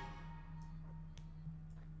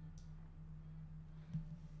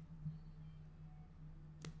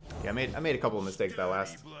 Yeah, I made a couple of mistakes that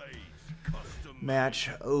last match.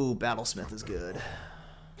 Oh, Battlesmith is good.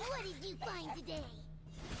 What did you find today?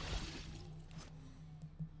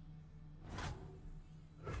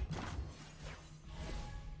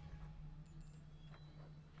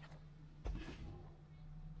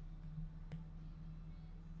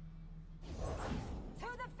 To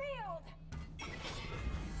the field!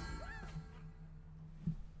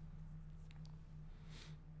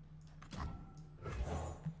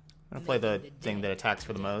 I'm gonna play the thing that attacks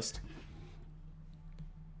for the most.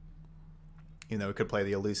 You know, we could play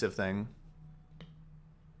the elusive thing.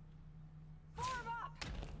 Form up!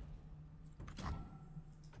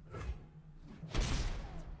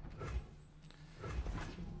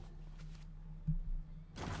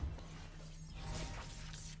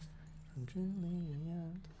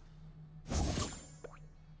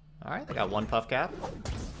 Alright, they got 1 puff cap.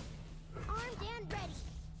 Armed and ready.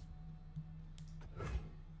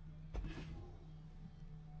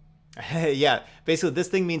 Yeah, basically this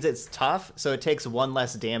thing means it's tough, so it takes 1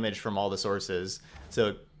 less damage from all the sources.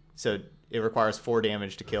 So it requires 4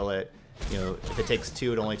 damage to kill it. You know, if it takes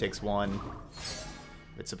 2, it only takes 1.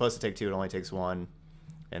 If it's supposed to take 2, it only takes 1,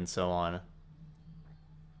 and so on.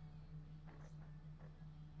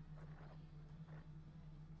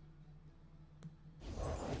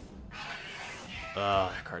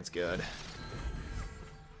 Oh, that card's good.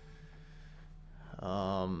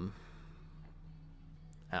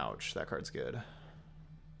 Ouch, that card's good.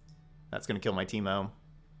 That's gonna kill my Teemo.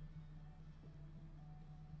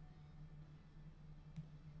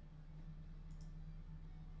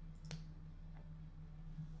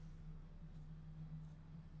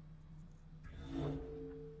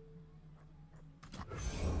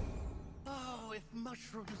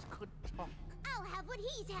 mushrooms could talk. I'll have what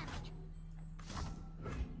he's having.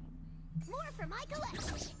 More for my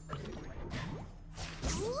collection.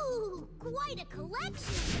 Ooh, quite a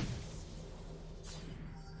collection.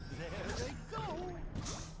 There they go.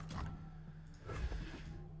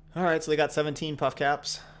 All right, so they got 17 puff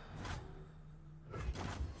caps.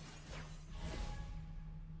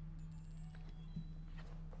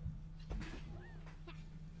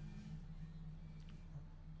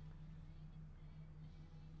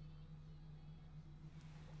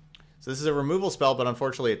 So this is a removal spell, but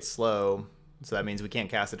unfortunately it's slow. So that means we can't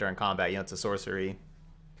cast it during combat. You know, it's a sorcery.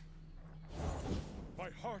 My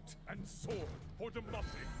heart and sword for Demacia.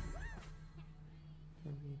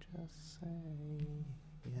 Can we just say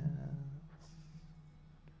yes?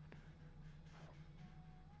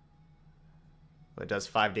 It does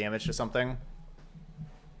 5 damage to something.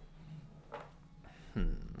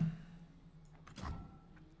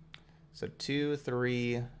 So 2,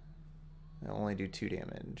 3. They'll only do 2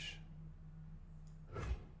 damage.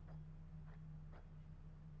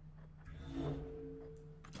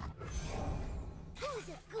 Who's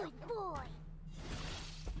a good boy?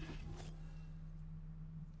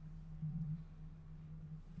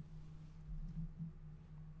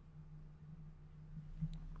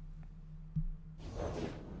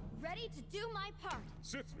 Ready to do my part.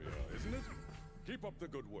 Cythria, isn't it? Keep up the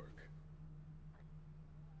good work.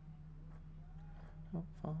 I'll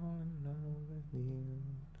fall in love with you.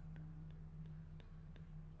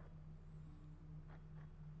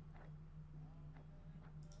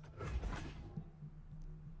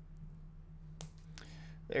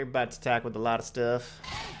 They're about to attack with a lot of stuff.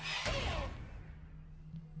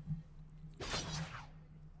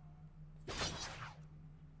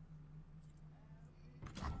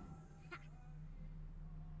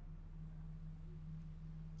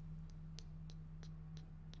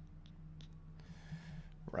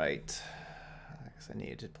 Right. I guess I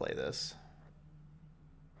needed to play this.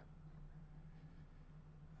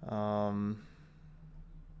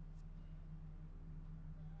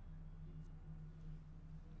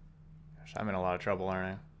 Gosh, I'm in a lot of trouble, aren't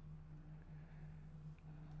I?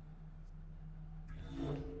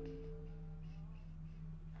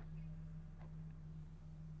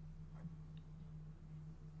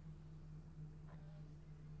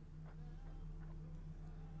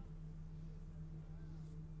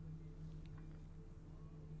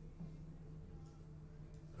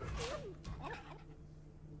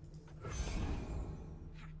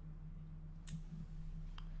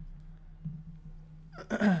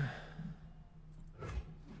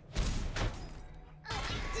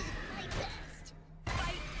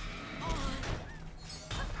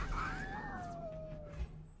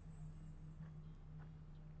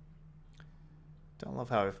 Don't love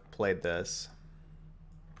how I've played this,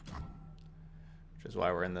 which is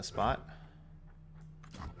why we're in this spot.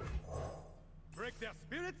 Break their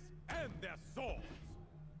spirits and their souls.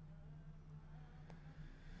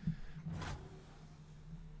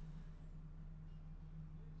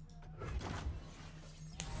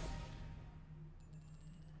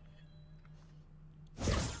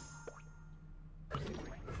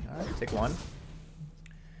 All right, take 1.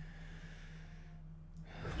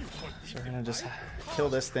 So we're gonna just kill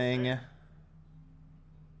this thing.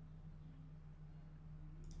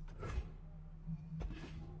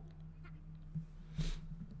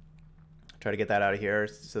 Try to get that out of here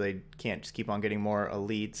so they can't just keep on getting more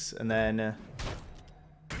elites. And then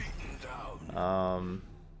I'm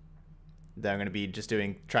gonna be just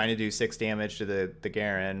trying to do 6 damage to the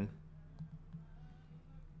Garen.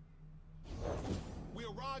 We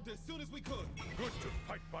arrived as soon as we could. Good to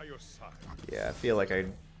fight by your side. Yeah, I feel like I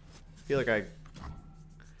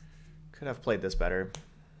could have played this better.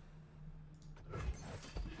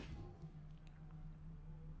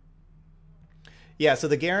 Yeah, so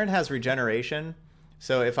the Garen has regeneration.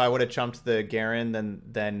 So if I would have chumped the Garen,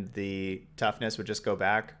 then the toughness would just go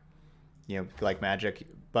back, you know, like magic.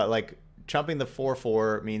 But like chumping the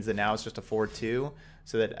 4/4 means that now it's just a 4/2,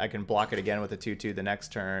 so that I can block it again with a 2/2 the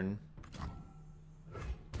next turn.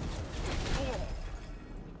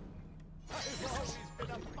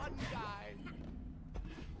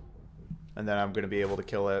 And then I'm going to be able to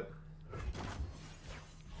kill it.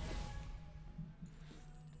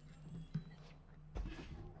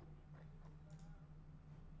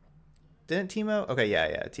 Didn't Teemo? Okay,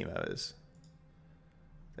 yeah, Teemo is.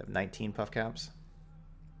 They have 19 puff caps.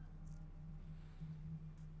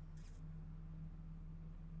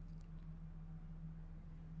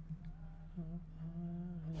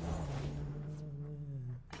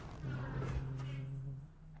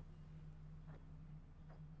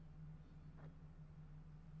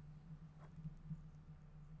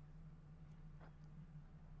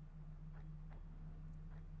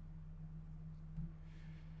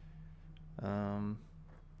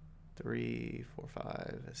 3, 4,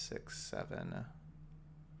 5, 6, 7.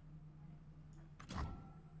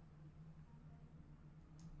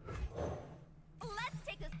 Let's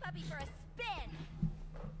take this puppy for a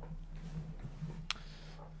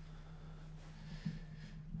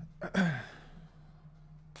spin.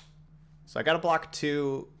 So I gotta block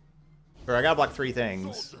 2, or I gotta block 3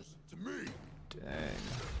 things. Soldiers, to me. Dang.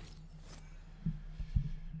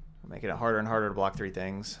 Making it harder and harder to block 3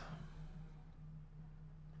 things.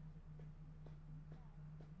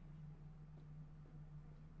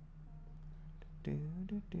 Do,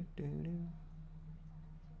 do, do, do, do.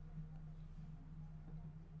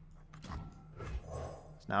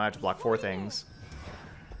 So now I have to block 4 things.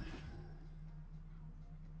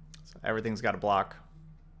 So everything's got to block.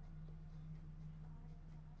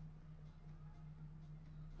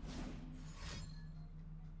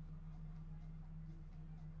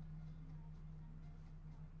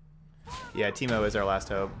 Yeah, Teemo is our last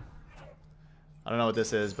hope. I don't know what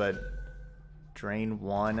this is, but drain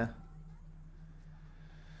 1.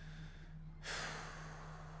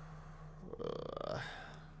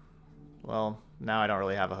 Well, now I don't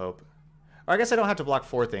really have a hope. Or I guess I don't have to block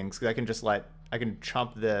 4 things, because I can just I can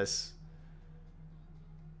chump this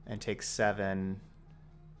and take 7.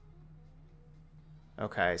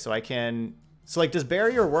 Okay, so I can... So, like, does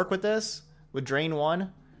barrier work with this? With drain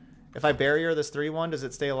 1? If I barrier this 3-1, does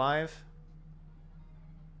it stay alive?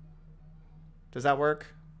 Does that work?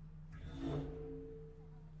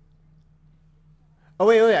 Oh,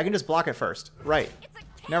 wait, I can just block it first. Right.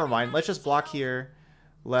 Never mind. Let's just block here.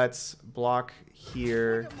 Let's block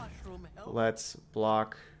here. Let's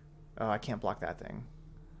block... Oh, I can't block that thing.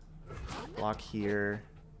 Block here.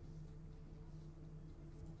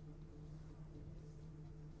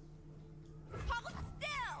 Hold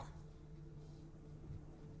still.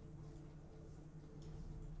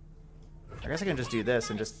 I guess I can just do this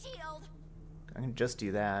and just... Shield. I can just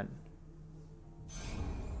do that.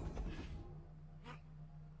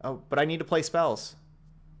 Oh, but I need to play spells.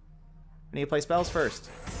 I need to play spells first.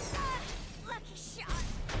 Lucky shot.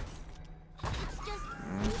 It's just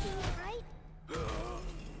moving, right?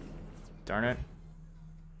 Darn it.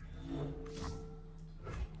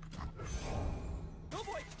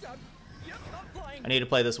 I need to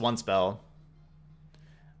play this 1 spell.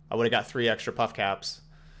 I would have got 3 extra puff caps.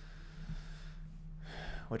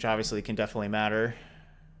 Which obviously can definitely matter.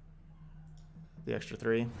 The extra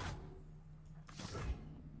 3.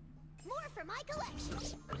 More for my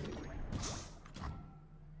collection.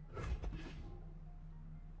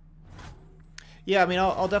 Yeah, I mean,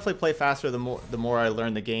 I'll definitely play faster the more I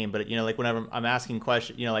learn the game. But, you know, like whenever I'm asking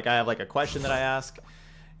questions, you know, like I have like a question that I ask,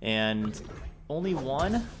 and only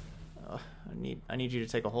 1. I need you to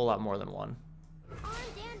take a whole lot more than 1. Armed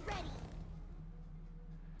and ready.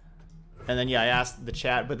 And then yeah, I asked the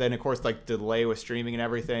chat, but then of course like delay with streaming and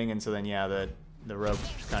everything, and so then yeah, the rope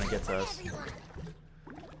just kind of gets us.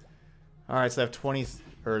 All right, so they have 20,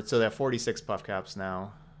 or so they have 46 puff caps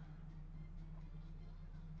now.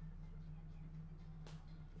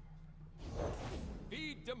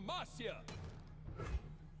 Feed Demacia.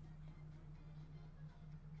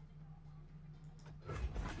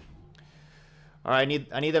 All right,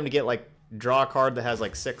 I need them to get like draw a card that has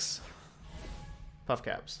like 6 puff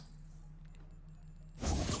caps.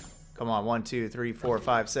 Come on, 1, 2, 3, 4,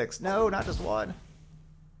 5, 6. No, not just 1.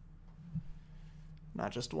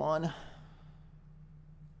 Not just 1.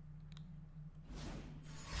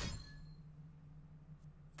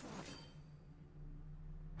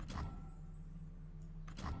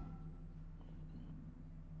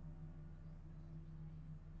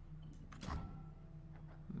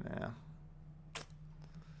 Yeah.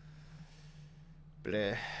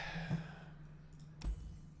 Bleh.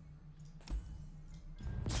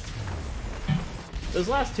 Those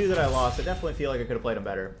last 2 that I lost, I definitely feel like I could have played them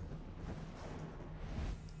better.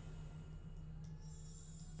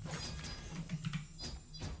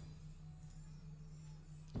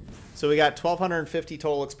 So we got 1,250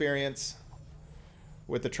 total experience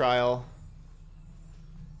with the trial.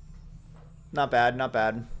 Not bad, not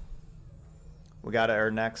bad. We got our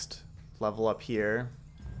next level up here.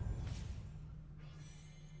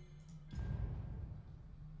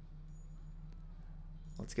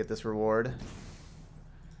 Let's get this reward.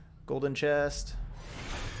 Golden chest.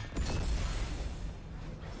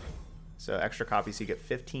 So extra copies, so you get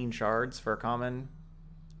 15 shards for a common.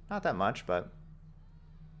 Not that much, but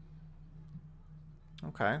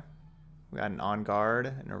okay. We got an on guard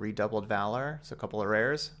and a redoubled valor, so a couple of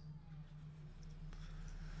rares.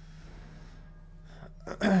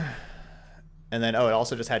 And then oh, it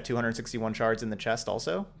also just had 261 shards in the chest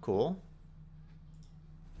also. Cool.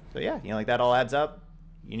 So yeah, you know, like that all adds up.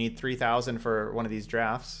 you need 3,000 for one of these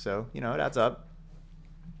drafts, so you know it adds up.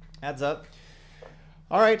 Adds up.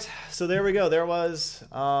 All right, so there we go. There was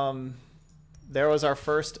our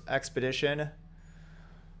first expedition.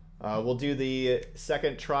 We'll do the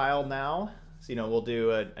second trial now. So, you know, we'll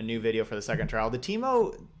do a new video for the second trial. The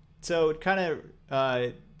Teemo, so kind of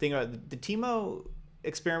think about the Teemo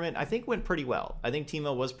experiment, I think went pretty well. I think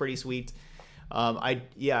Teemo was pretty sweet. I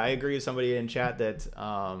agree with somebody in chat that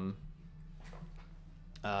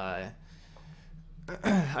I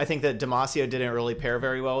think that Demacia didn't really pair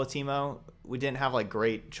very well with Teemo. We didn't have like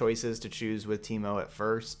great choices to choose with Teemo at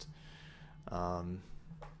first.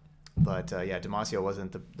 But yeah, Demacia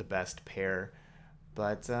wasn't the best pair,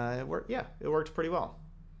 but it worked. Yeah, it worked pretty well.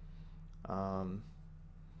 All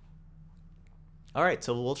right,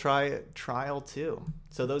 so we'll try trial 2.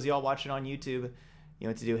 So those of y'all watching on YouTube, you know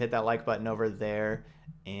what to do. Hit that like button over there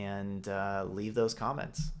and leave those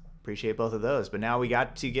comments. Appreciate both of those. But now we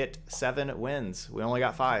got to get 7 wins. We only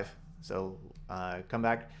got 5. So come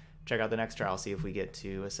back, check out the next trial, see if we get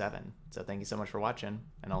to a 7. So thank you so much for watching,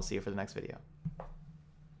 and I'll see you for the next video.